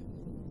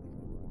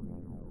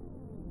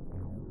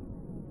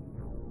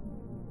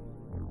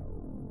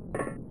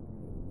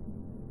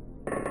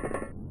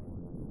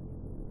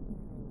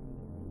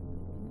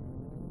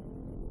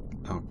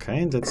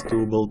 Okay, that's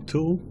doable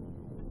too.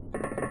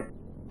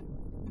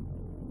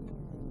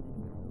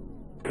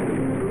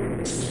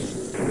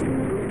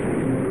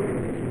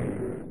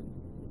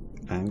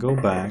 And go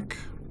back.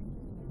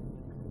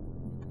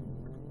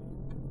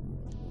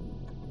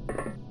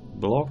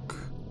 Block.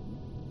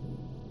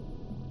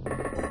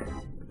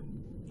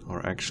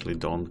 Or actually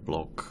don't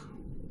block.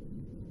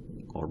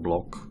 Or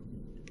block.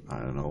 I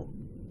don't know.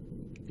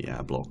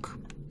 Yeah, block.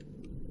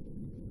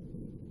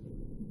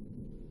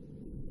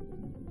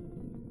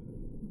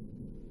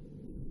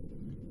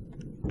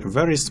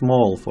 Very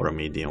small for a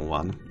medium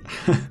one.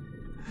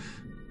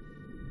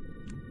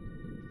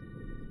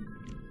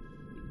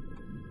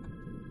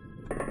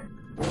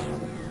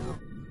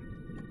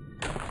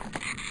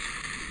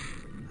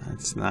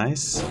 That's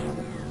nice.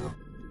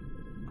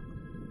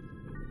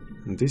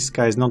 This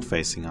guy is not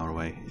facing our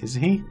way, is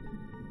he?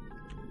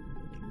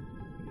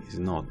 He's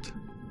not.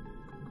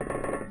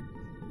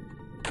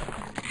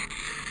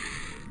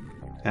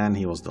 And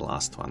he was the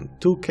last one.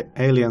 2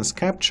 aliens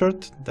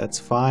captured, that's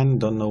fine,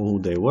 don't know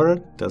who they were,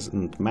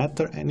 doesn't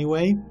matter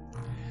anyway.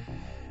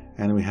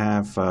 And we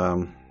have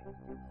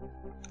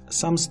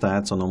some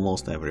stats on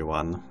almost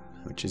everyone,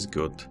 which is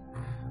good.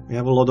 We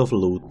have a lot of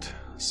loot.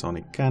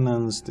 Sonic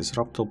cannons,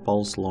 disruptor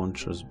pulse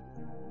launchers,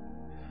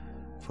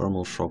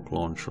 thermal shock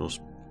launchers,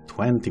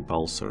 20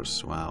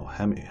 pulsars, wow,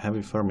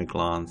 heavy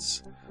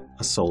thermiglanes,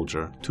 a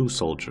soldier, 2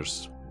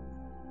 soldiers.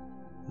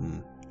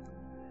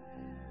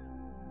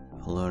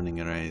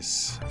 Learning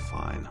arrays,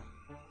 fine.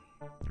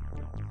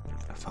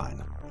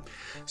 Fine.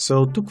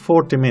 So took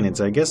 40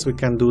 minutes, I guess we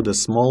can do the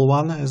small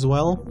one as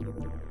well.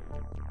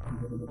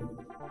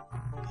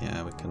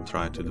 Yeah, we can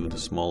try to do the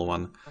small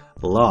one.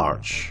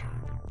 Large.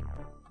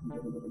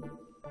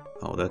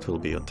 Oh, that will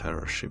be a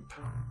terror ship.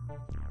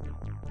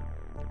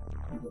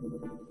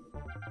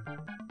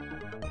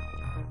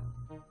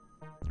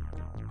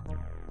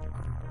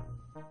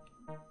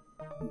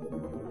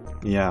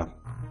 Yeah.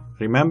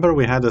 Remember,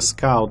 we had a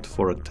scout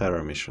for a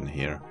terror mission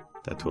here.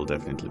 That will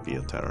definitely be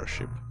a terror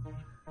ship.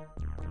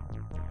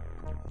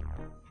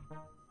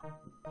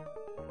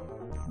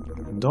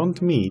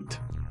 Don't meet,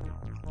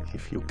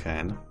 if you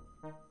can.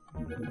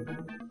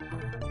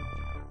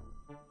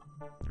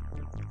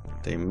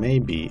 They may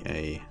be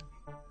a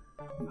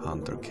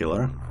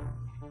hunter-killer.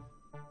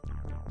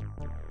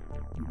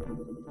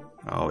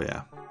 Oh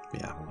yeah,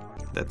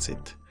 that's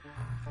it.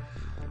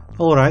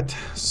 Alright,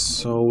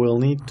 so we'll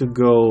need to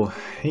go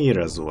here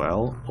as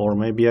well, or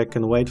maybe I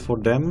can wait for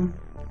them.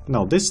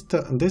 No, this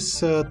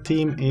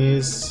team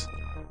is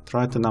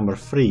Trito number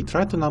 3.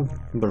 Trito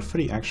number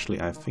 3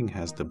 actually I think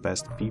has the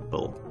best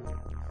people.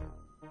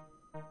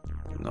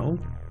 No?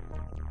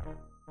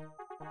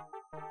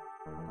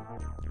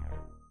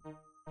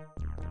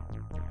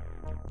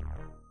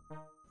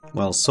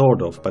 Well,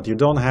 sort of, but you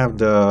don't have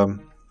the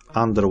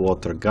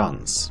underwater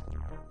guns.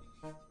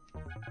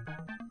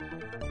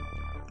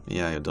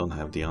 Yeah, you don't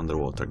have the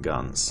underwater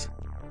guns.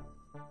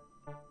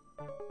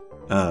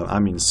 I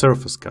mean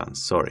surface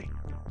guns, sorry.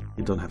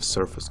 You don't have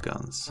surface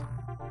guns.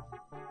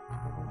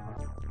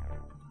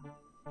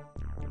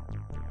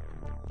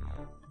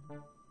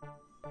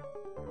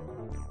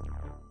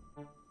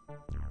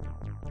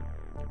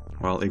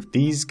 Well, if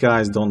these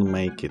guys don't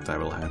make it, I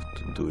will have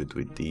to do it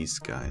with these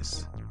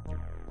guys.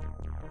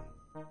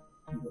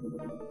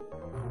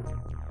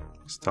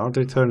 Start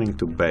returning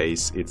to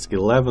base. It's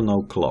 11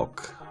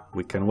 o'clock.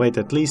 We can wait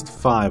at least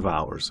 5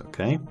 hours,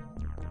 okay?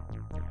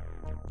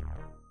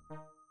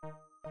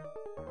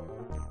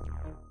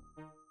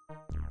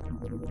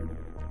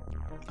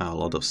 A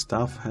lot of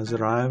stuff has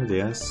arrived,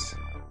 yes.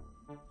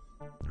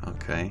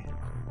 Okay,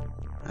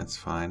 that's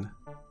fine.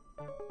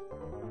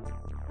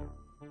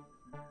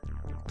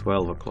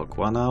 12 o'clock,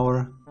 1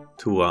 hour,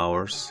 2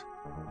 hours.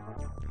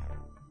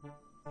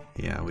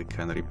 Yeah, we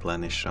can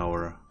replenish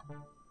our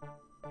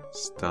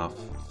stuff.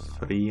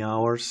 3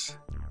 hours.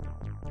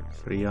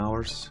 3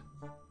 hours.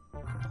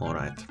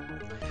 Alright.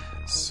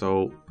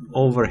 So,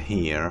 over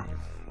here,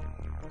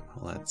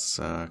 let's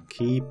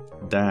keep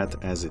that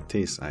as it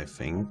is, I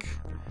think.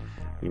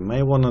 We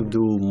may want to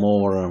do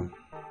more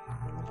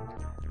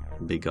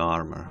big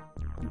armor.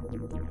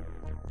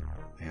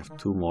 We have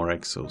 2 more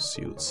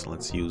exosuits.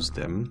 Let's use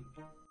them.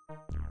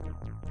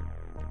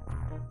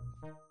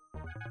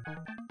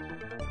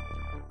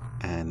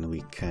 And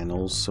we can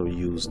also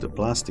use the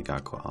plastic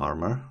aqua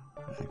armor,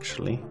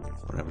 actually,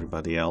 for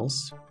everybody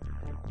else,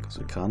 because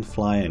we can't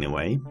fly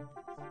anyway.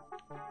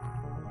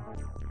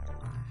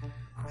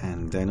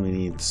 And then we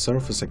need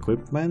surface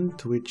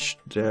equipment, which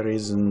there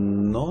is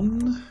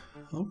none.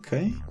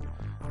 Okay,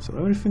 so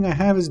everything I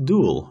have is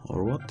dual,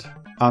 or what?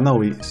 Ah, no,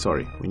 we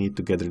need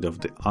to get rid of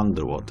the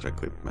underwater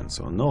equipment.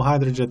 So no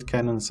hydrojet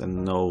cannons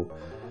and no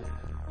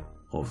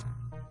of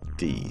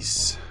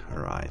these.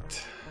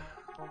 Right.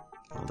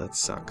 Well, that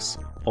sucks.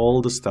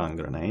 All the stun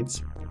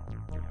grenades.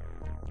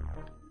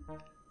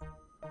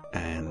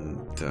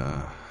 And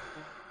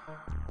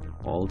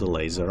all the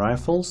laser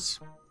rifles.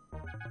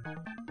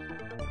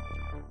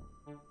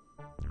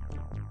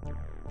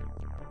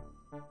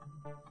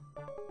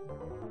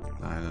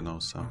 I don't know,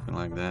 something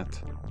like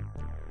that.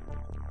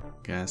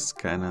 Gas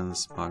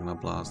cannons, magna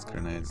blast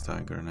grenades,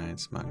 dye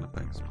grenades, magna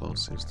pack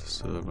explosives,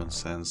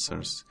 disturbance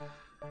sensors,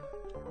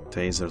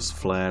 tasers,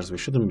 flares. We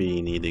shouldn't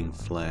be needing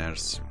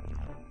flares.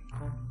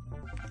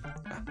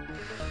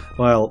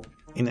 Well,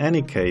 in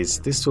any case,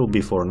 this will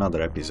be for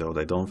another episode.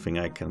 I don't think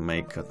I can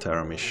make a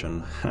terror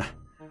mission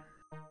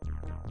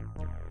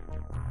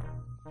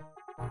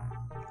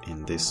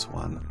in this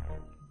one.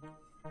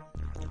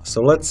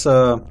 So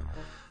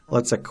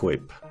let's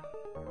equip.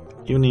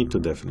 You need to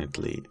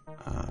definitely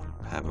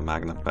have a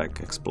magna pack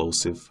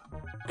explosive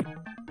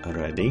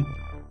ready.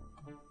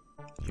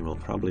 You will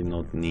probably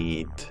not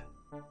need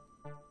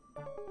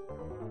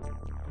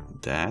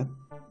that.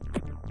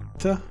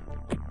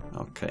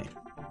 Okay.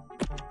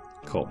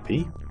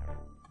 Copy.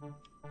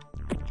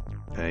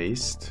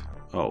 Paste.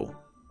 Oh,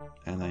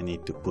 and I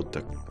need to put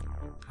the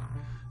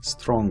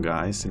strong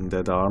guys in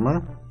that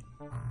armor.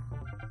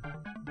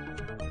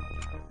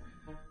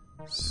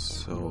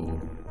 So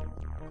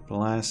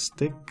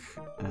plastic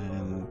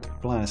and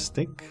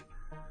plastic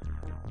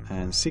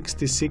and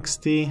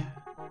 60-60.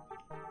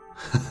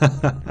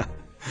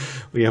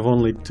 We have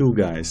only 2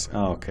 guys.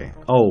 Oh, okay.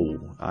 Oh,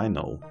 I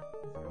know.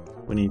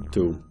 We need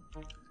to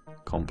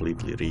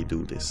completely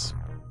redo this.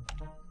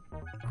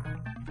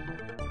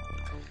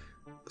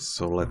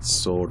 So let's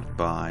sort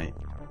by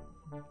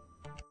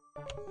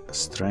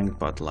strength,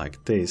 but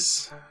like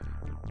this.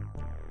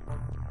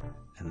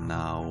 And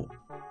now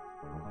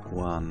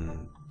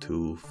 1,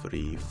 2,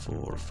 3,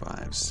 4,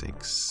 5,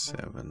 6,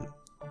 7,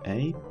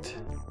 8.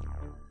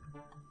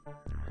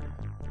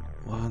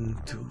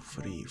 1, 2,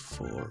 3,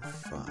 4,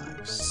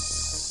 5,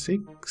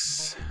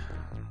 6.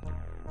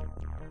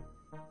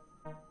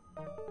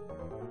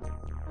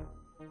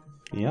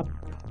 Yep.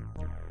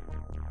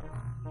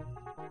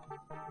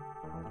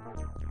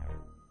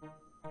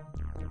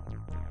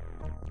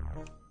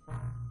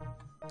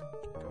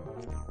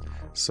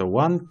 So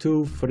 1,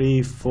 2,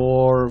 3,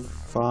 4,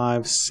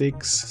 5,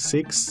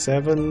 6,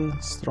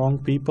 7 strong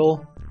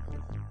people.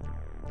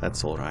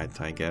 That's all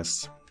right, I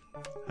guess.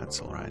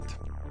 That's all right.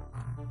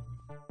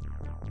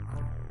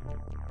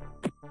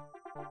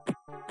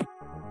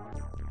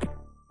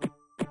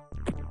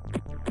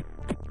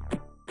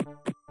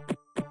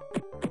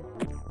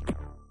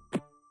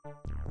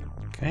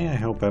 Okay, I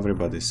hope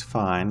everybody's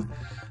fine.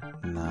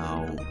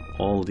 Now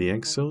all the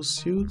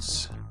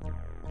exosuits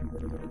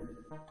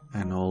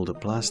and all the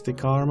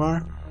plastic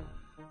armor.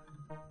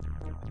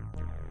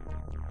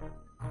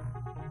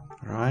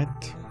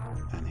 Right,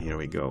 and here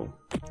we go.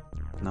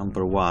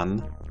 Number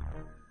 1.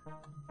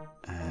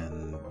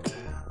 And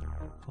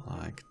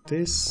like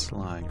this.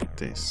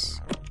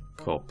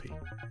 Copy.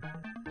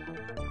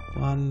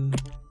 1,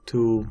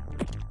 2,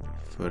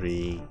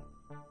 3,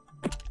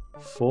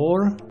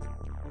 4.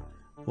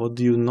 What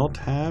do you not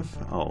have?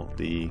 Oh,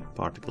 the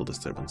particle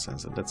disturbance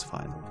sensor. That's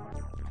fine.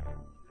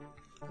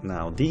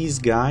 Now these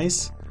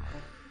guys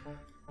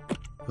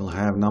will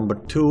have number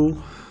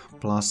 2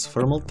 plus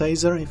thermal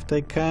taser if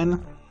they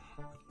can,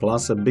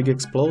 plus a big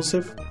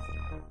explosive.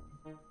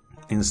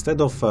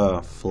 Instead of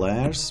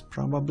flares,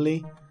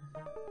 probably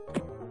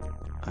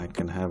I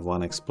can have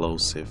 1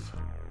 explosive.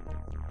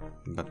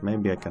 But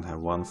maybe I can have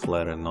 1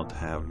 flare and not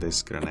have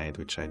this grenade,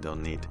 which I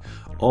don't need.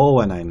 Oh,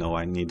 and I know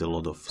I need a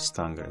lot of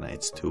stun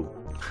grenades too.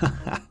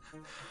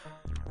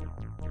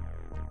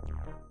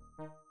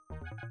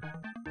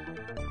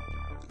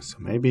 So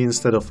maybe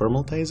instead of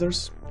thermal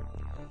tasers?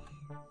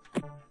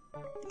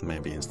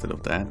 Maybe instead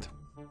of that.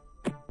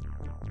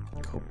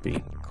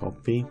 Copy,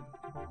 copy.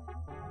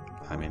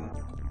 I mean,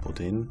 put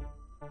in.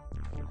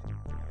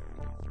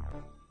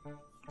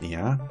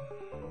 Yeah.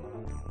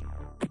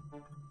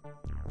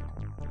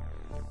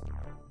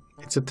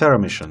 It's a terror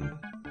mission.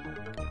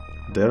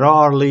 There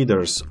are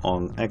leaders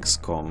on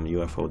XCOM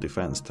UFO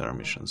defense terror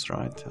missions,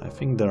 right? I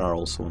think there are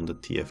also on the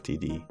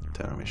TFTD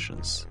terror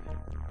missions.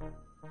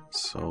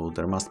 So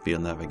there must be a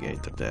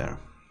navigator there.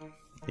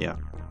 Yeah.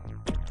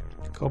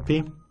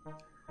 Copy.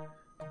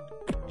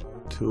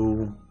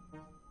 2,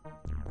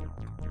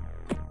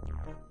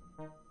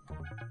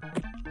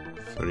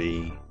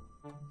 3.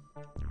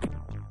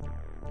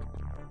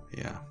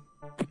 Yeah.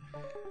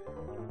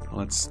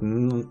 Let's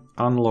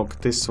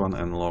unlock this one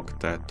and lock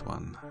that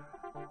one.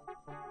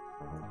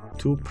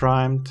 2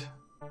 primed.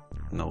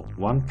 No,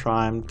 1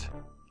 primed.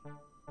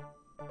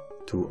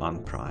 2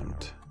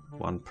 unprimed.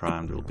 1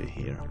 primed will be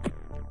here.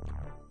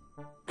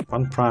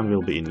 1 primed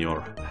will be in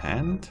your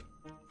hand.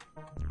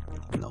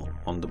 No,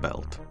 on the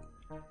belt.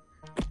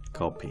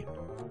 Copy.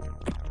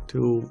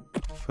 2,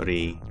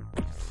 3,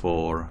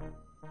 4,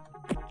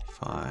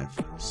 5,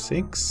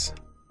 6.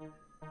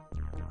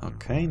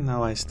 Okay,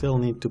 now I still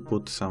need to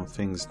put some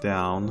things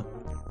down.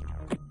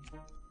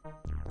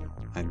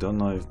 I don't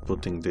know if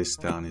putting this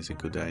down is a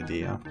good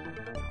idea.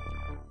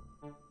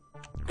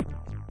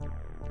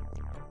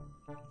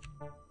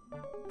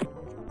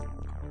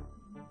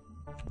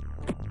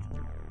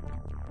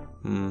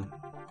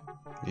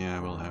 Yeah,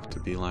 it will have to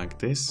be like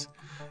this.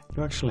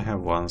 You actually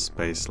have 1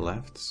 space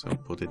left, so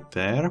put it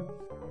there.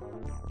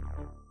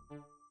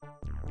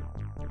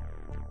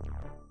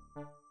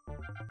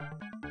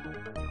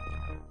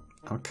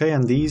 Okay,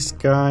 and these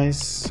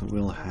guys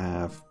will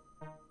have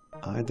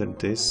either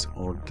this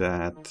or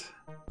that.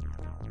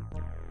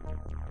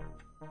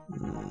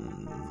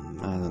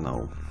 I don't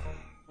know.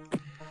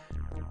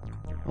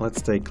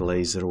 Let's take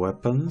laser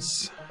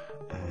weapons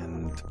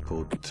and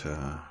put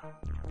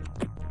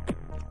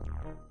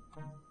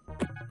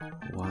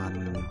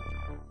 1,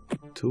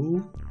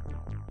 2.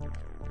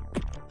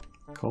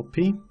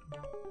 Copy.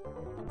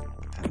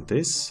 And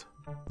this.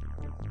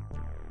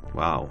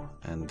 Wow,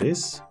 and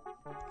this.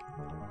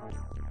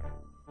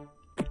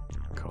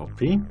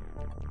 Copy.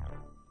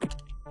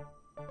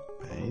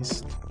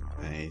 Paste,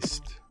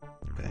 paste,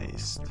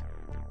 paste.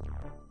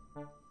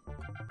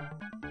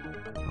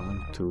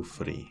 1, 2,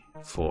 3,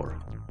 4.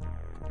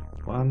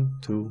 1,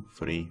 2,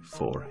 3,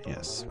 4,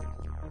 yes.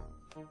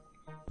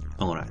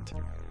 Alright.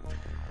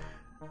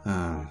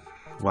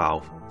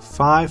 Wow.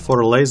 5 for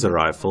a laser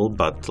rifle,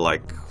 but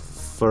like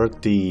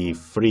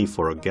 33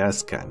 for a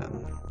gas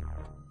cannon.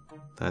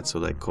 That's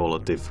what I call a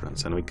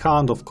difference. And we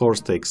can't, of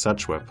course, take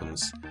such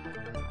weapons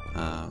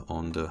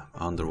on the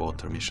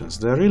underwater missions.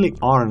 There really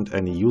aren't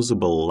any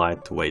usable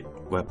lightweight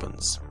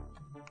weapons.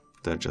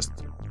 There just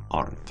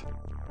aren't.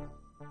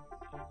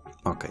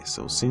 Okay,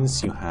 so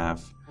since you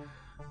have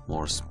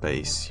more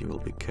space, you will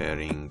be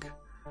carrying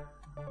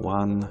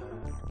 1,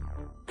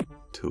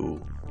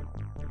 2,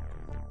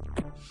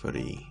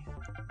 3,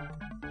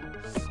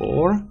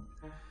 4.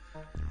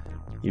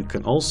 You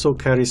can also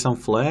carry some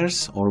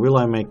flares, or will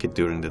I make it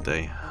during the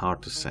day?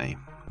 Hard to say.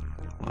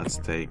 Let's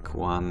take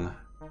 1,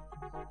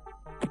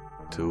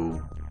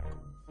 2.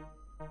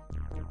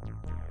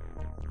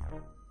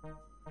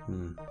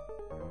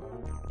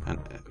 And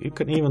you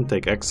can even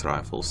take X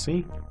rifles,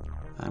 see?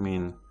 I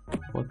mean,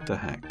 what the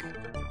heck?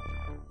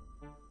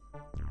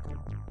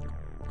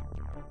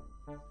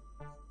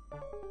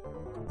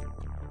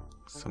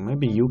 So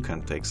maybe you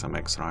can take some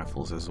X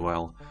rifles as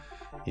well.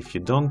 If you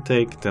don't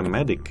take the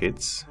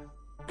medikits,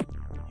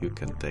 you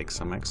can take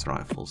some X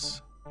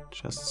rifles,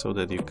 just so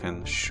that you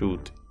can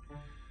shoot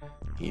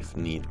if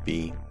need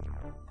be.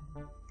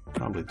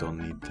 Probably don't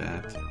need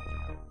that.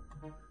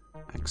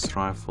 X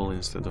rifle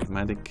instead of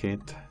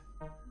medikit.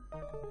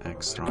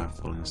 X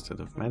rifle instead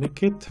of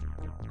medikit.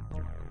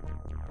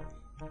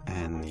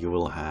 And you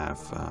will have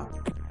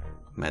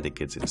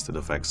medikits instead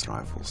of X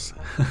rifles.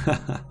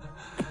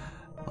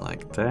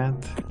 Like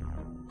that.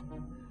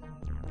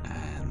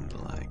 And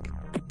like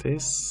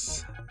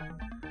this.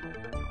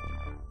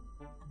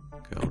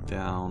 Go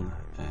down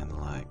and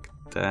like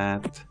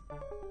that.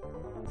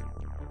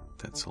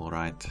 That's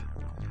alright.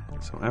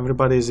 So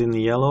everybody's in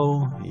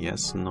yellow.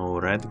 Yes, no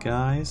red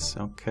guys.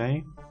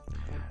 Okay.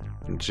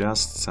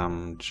 Just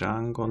some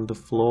junk on the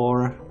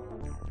floor.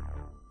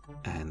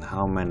 And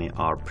how many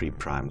are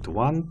pre-primed?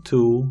 1,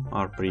 2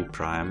 are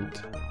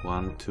pre-primed.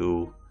 1,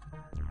 2,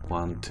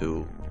 1,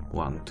 2,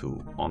 1,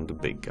 2 on the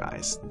big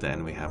guys.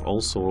 Then we have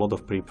also a lot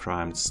of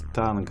pre-primed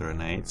stun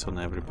grenades on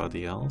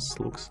everybody else,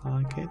 looks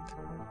like it.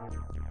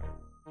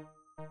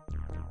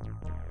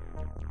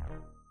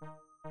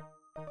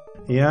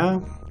 Yeah.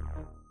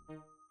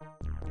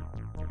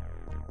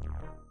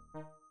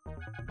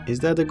 Is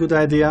that a good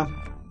idea?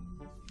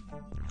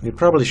 We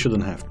probably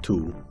shouldn't have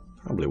 2.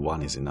 Probably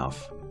 1 is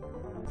enough.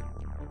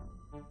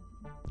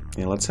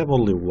 Yeah, let's have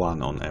only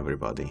 1 on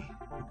everybody.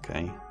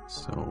 Okay,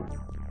 so...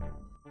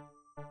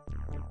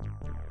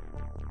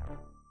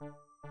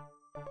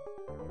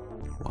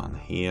 1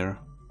 here.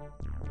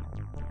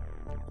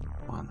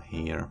 1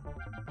 here.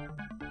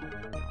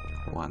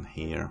 1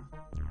 here.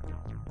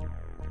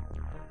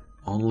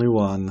 Only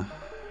 1.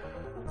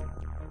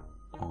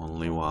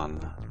 Only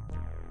 1.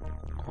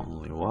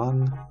 Only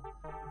 1.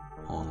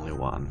 Only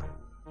 1.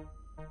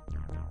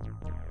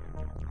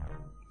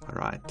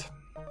 Right.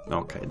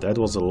 Okay, that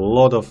was a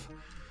lot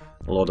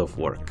of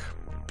work.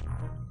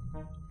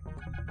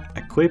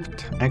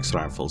 Equipped X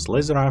rifles,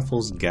 laser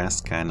rifles,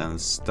 gas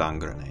cannons, stun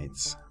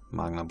grenades,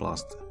 magna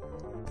blast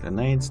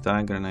grenades,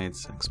 dye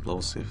grenades,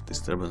 explosive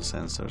disturbance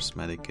sensors,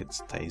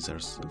 medikits,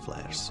 tasers,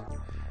 flares.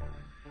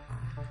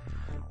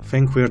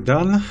 Think we're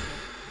done.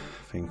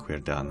 Think we're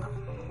done.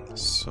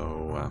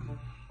 So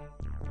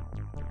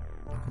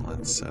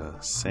let's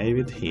save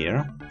it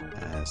here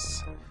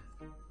as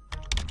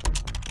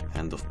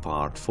end of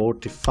part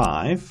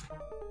 45.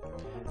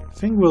 I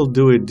think we'll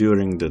do it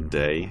during the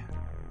day.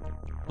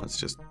 Let's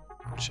just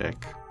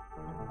check.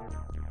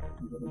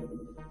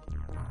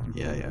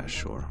 Yeah,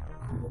 sure.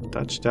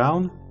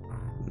 Touchdown?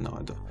 No,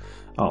 I don't.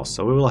 Oh,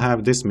 so we will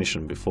have this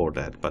mission before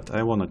that, but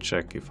I want to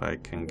check if I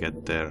can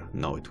get there.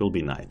 No, it will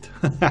be night.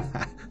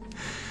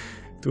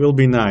 It will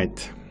be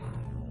night.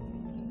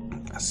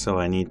 So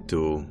I need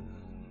to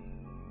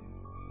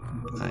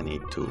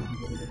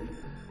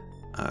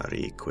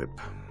re-equip.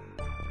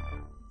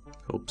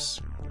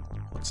 Oops,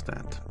 what's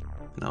that?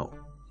 No.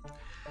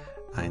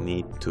 I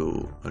need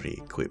to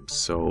re-equip,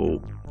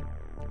 so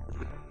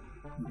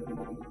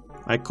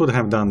I could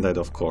have done that,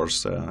 of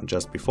course,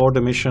 just before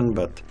the mission,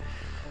 but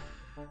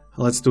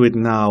let's do it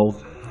now.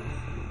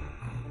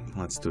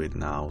 Let's do it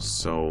now,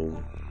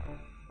 so...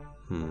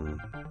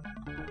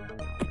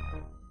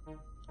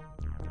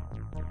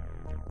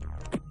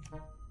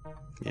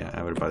 Yeah,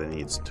 everybody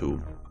needs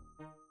 2.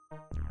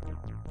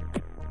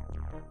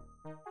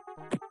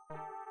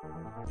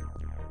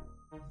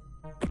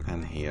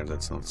 And here,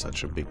 that's not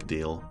such a big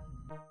deal.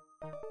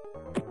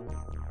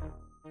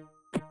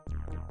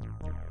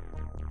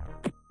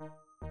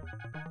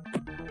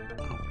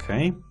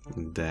 Okay,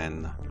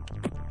 then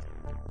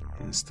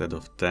instead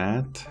of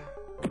that,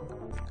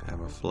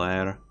 have a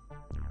flare.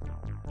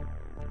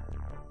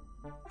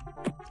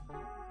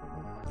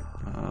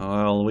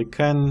 Well, we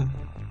can...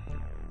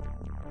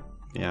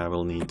 Yeah,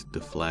 we'll need the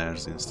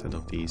flares instead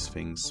of these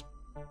things.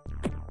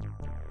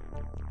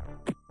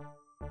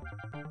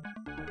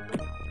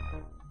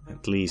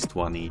 At least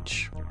 1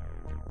 each.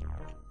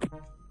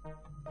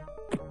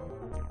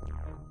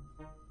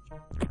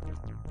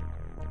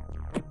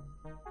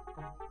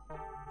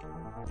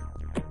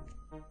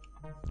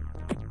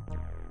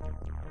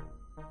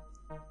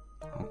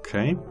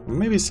 Okay,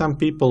 maybe some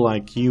people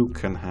like you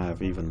can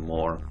have even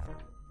more.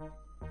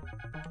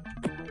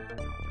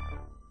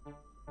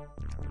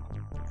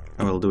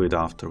 I will do it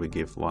after we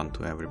give one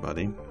to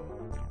everybody,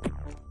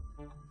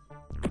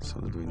 so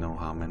that we know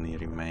how many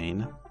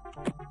remain.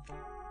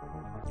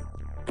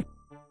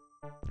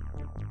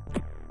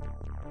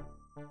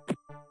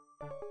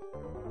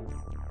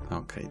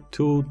 Okay,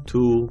 2,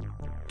 2,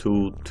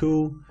 2,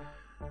 2,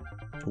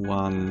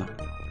 1,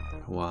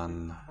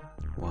 1,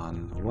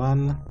 1,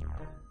 1,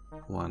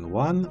 1,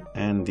 1,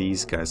 and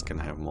these guys can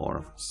have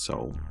more,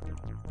 so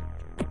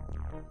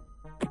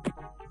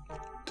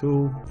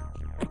 2,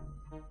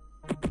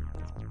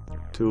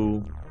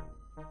 2,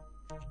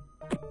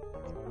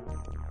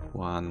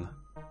 1,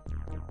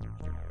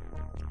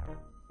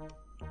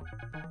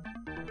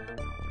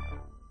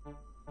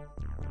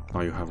 oh,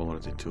 you have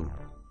already 2.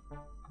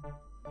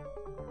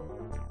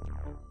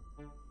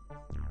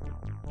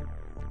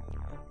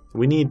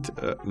 We need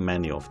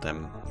many of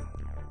them.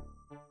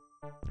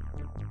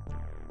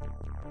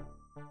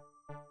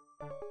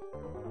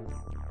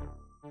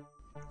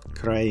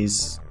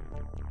 Craze.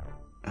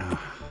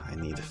 I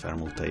need a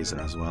thermal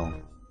taser as well.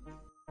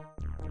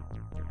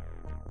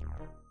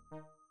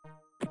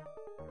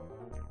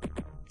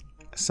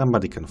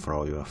 Somebody can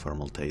throw you a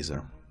thermal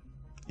taser,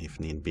 if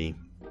need be.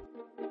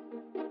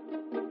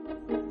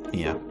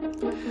 Yeah.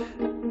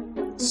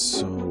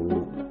 So...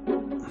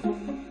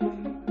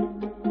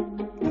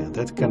 yeah,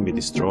 that can be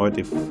destroyed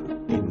if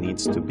it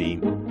needs to be.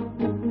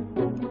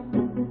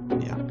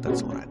 Yeah,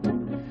 that's alright.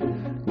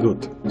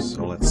 Good.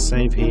 So let's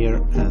save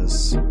here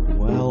as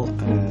well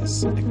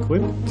as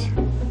equipped.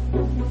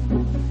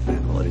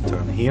 And we'll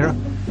return here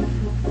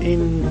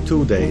in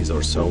 2 days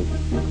or so.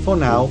 For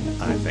now,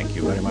 I thank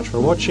you very much for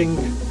watching.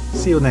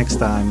 See you next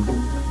time.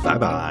 Bye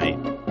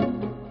bye.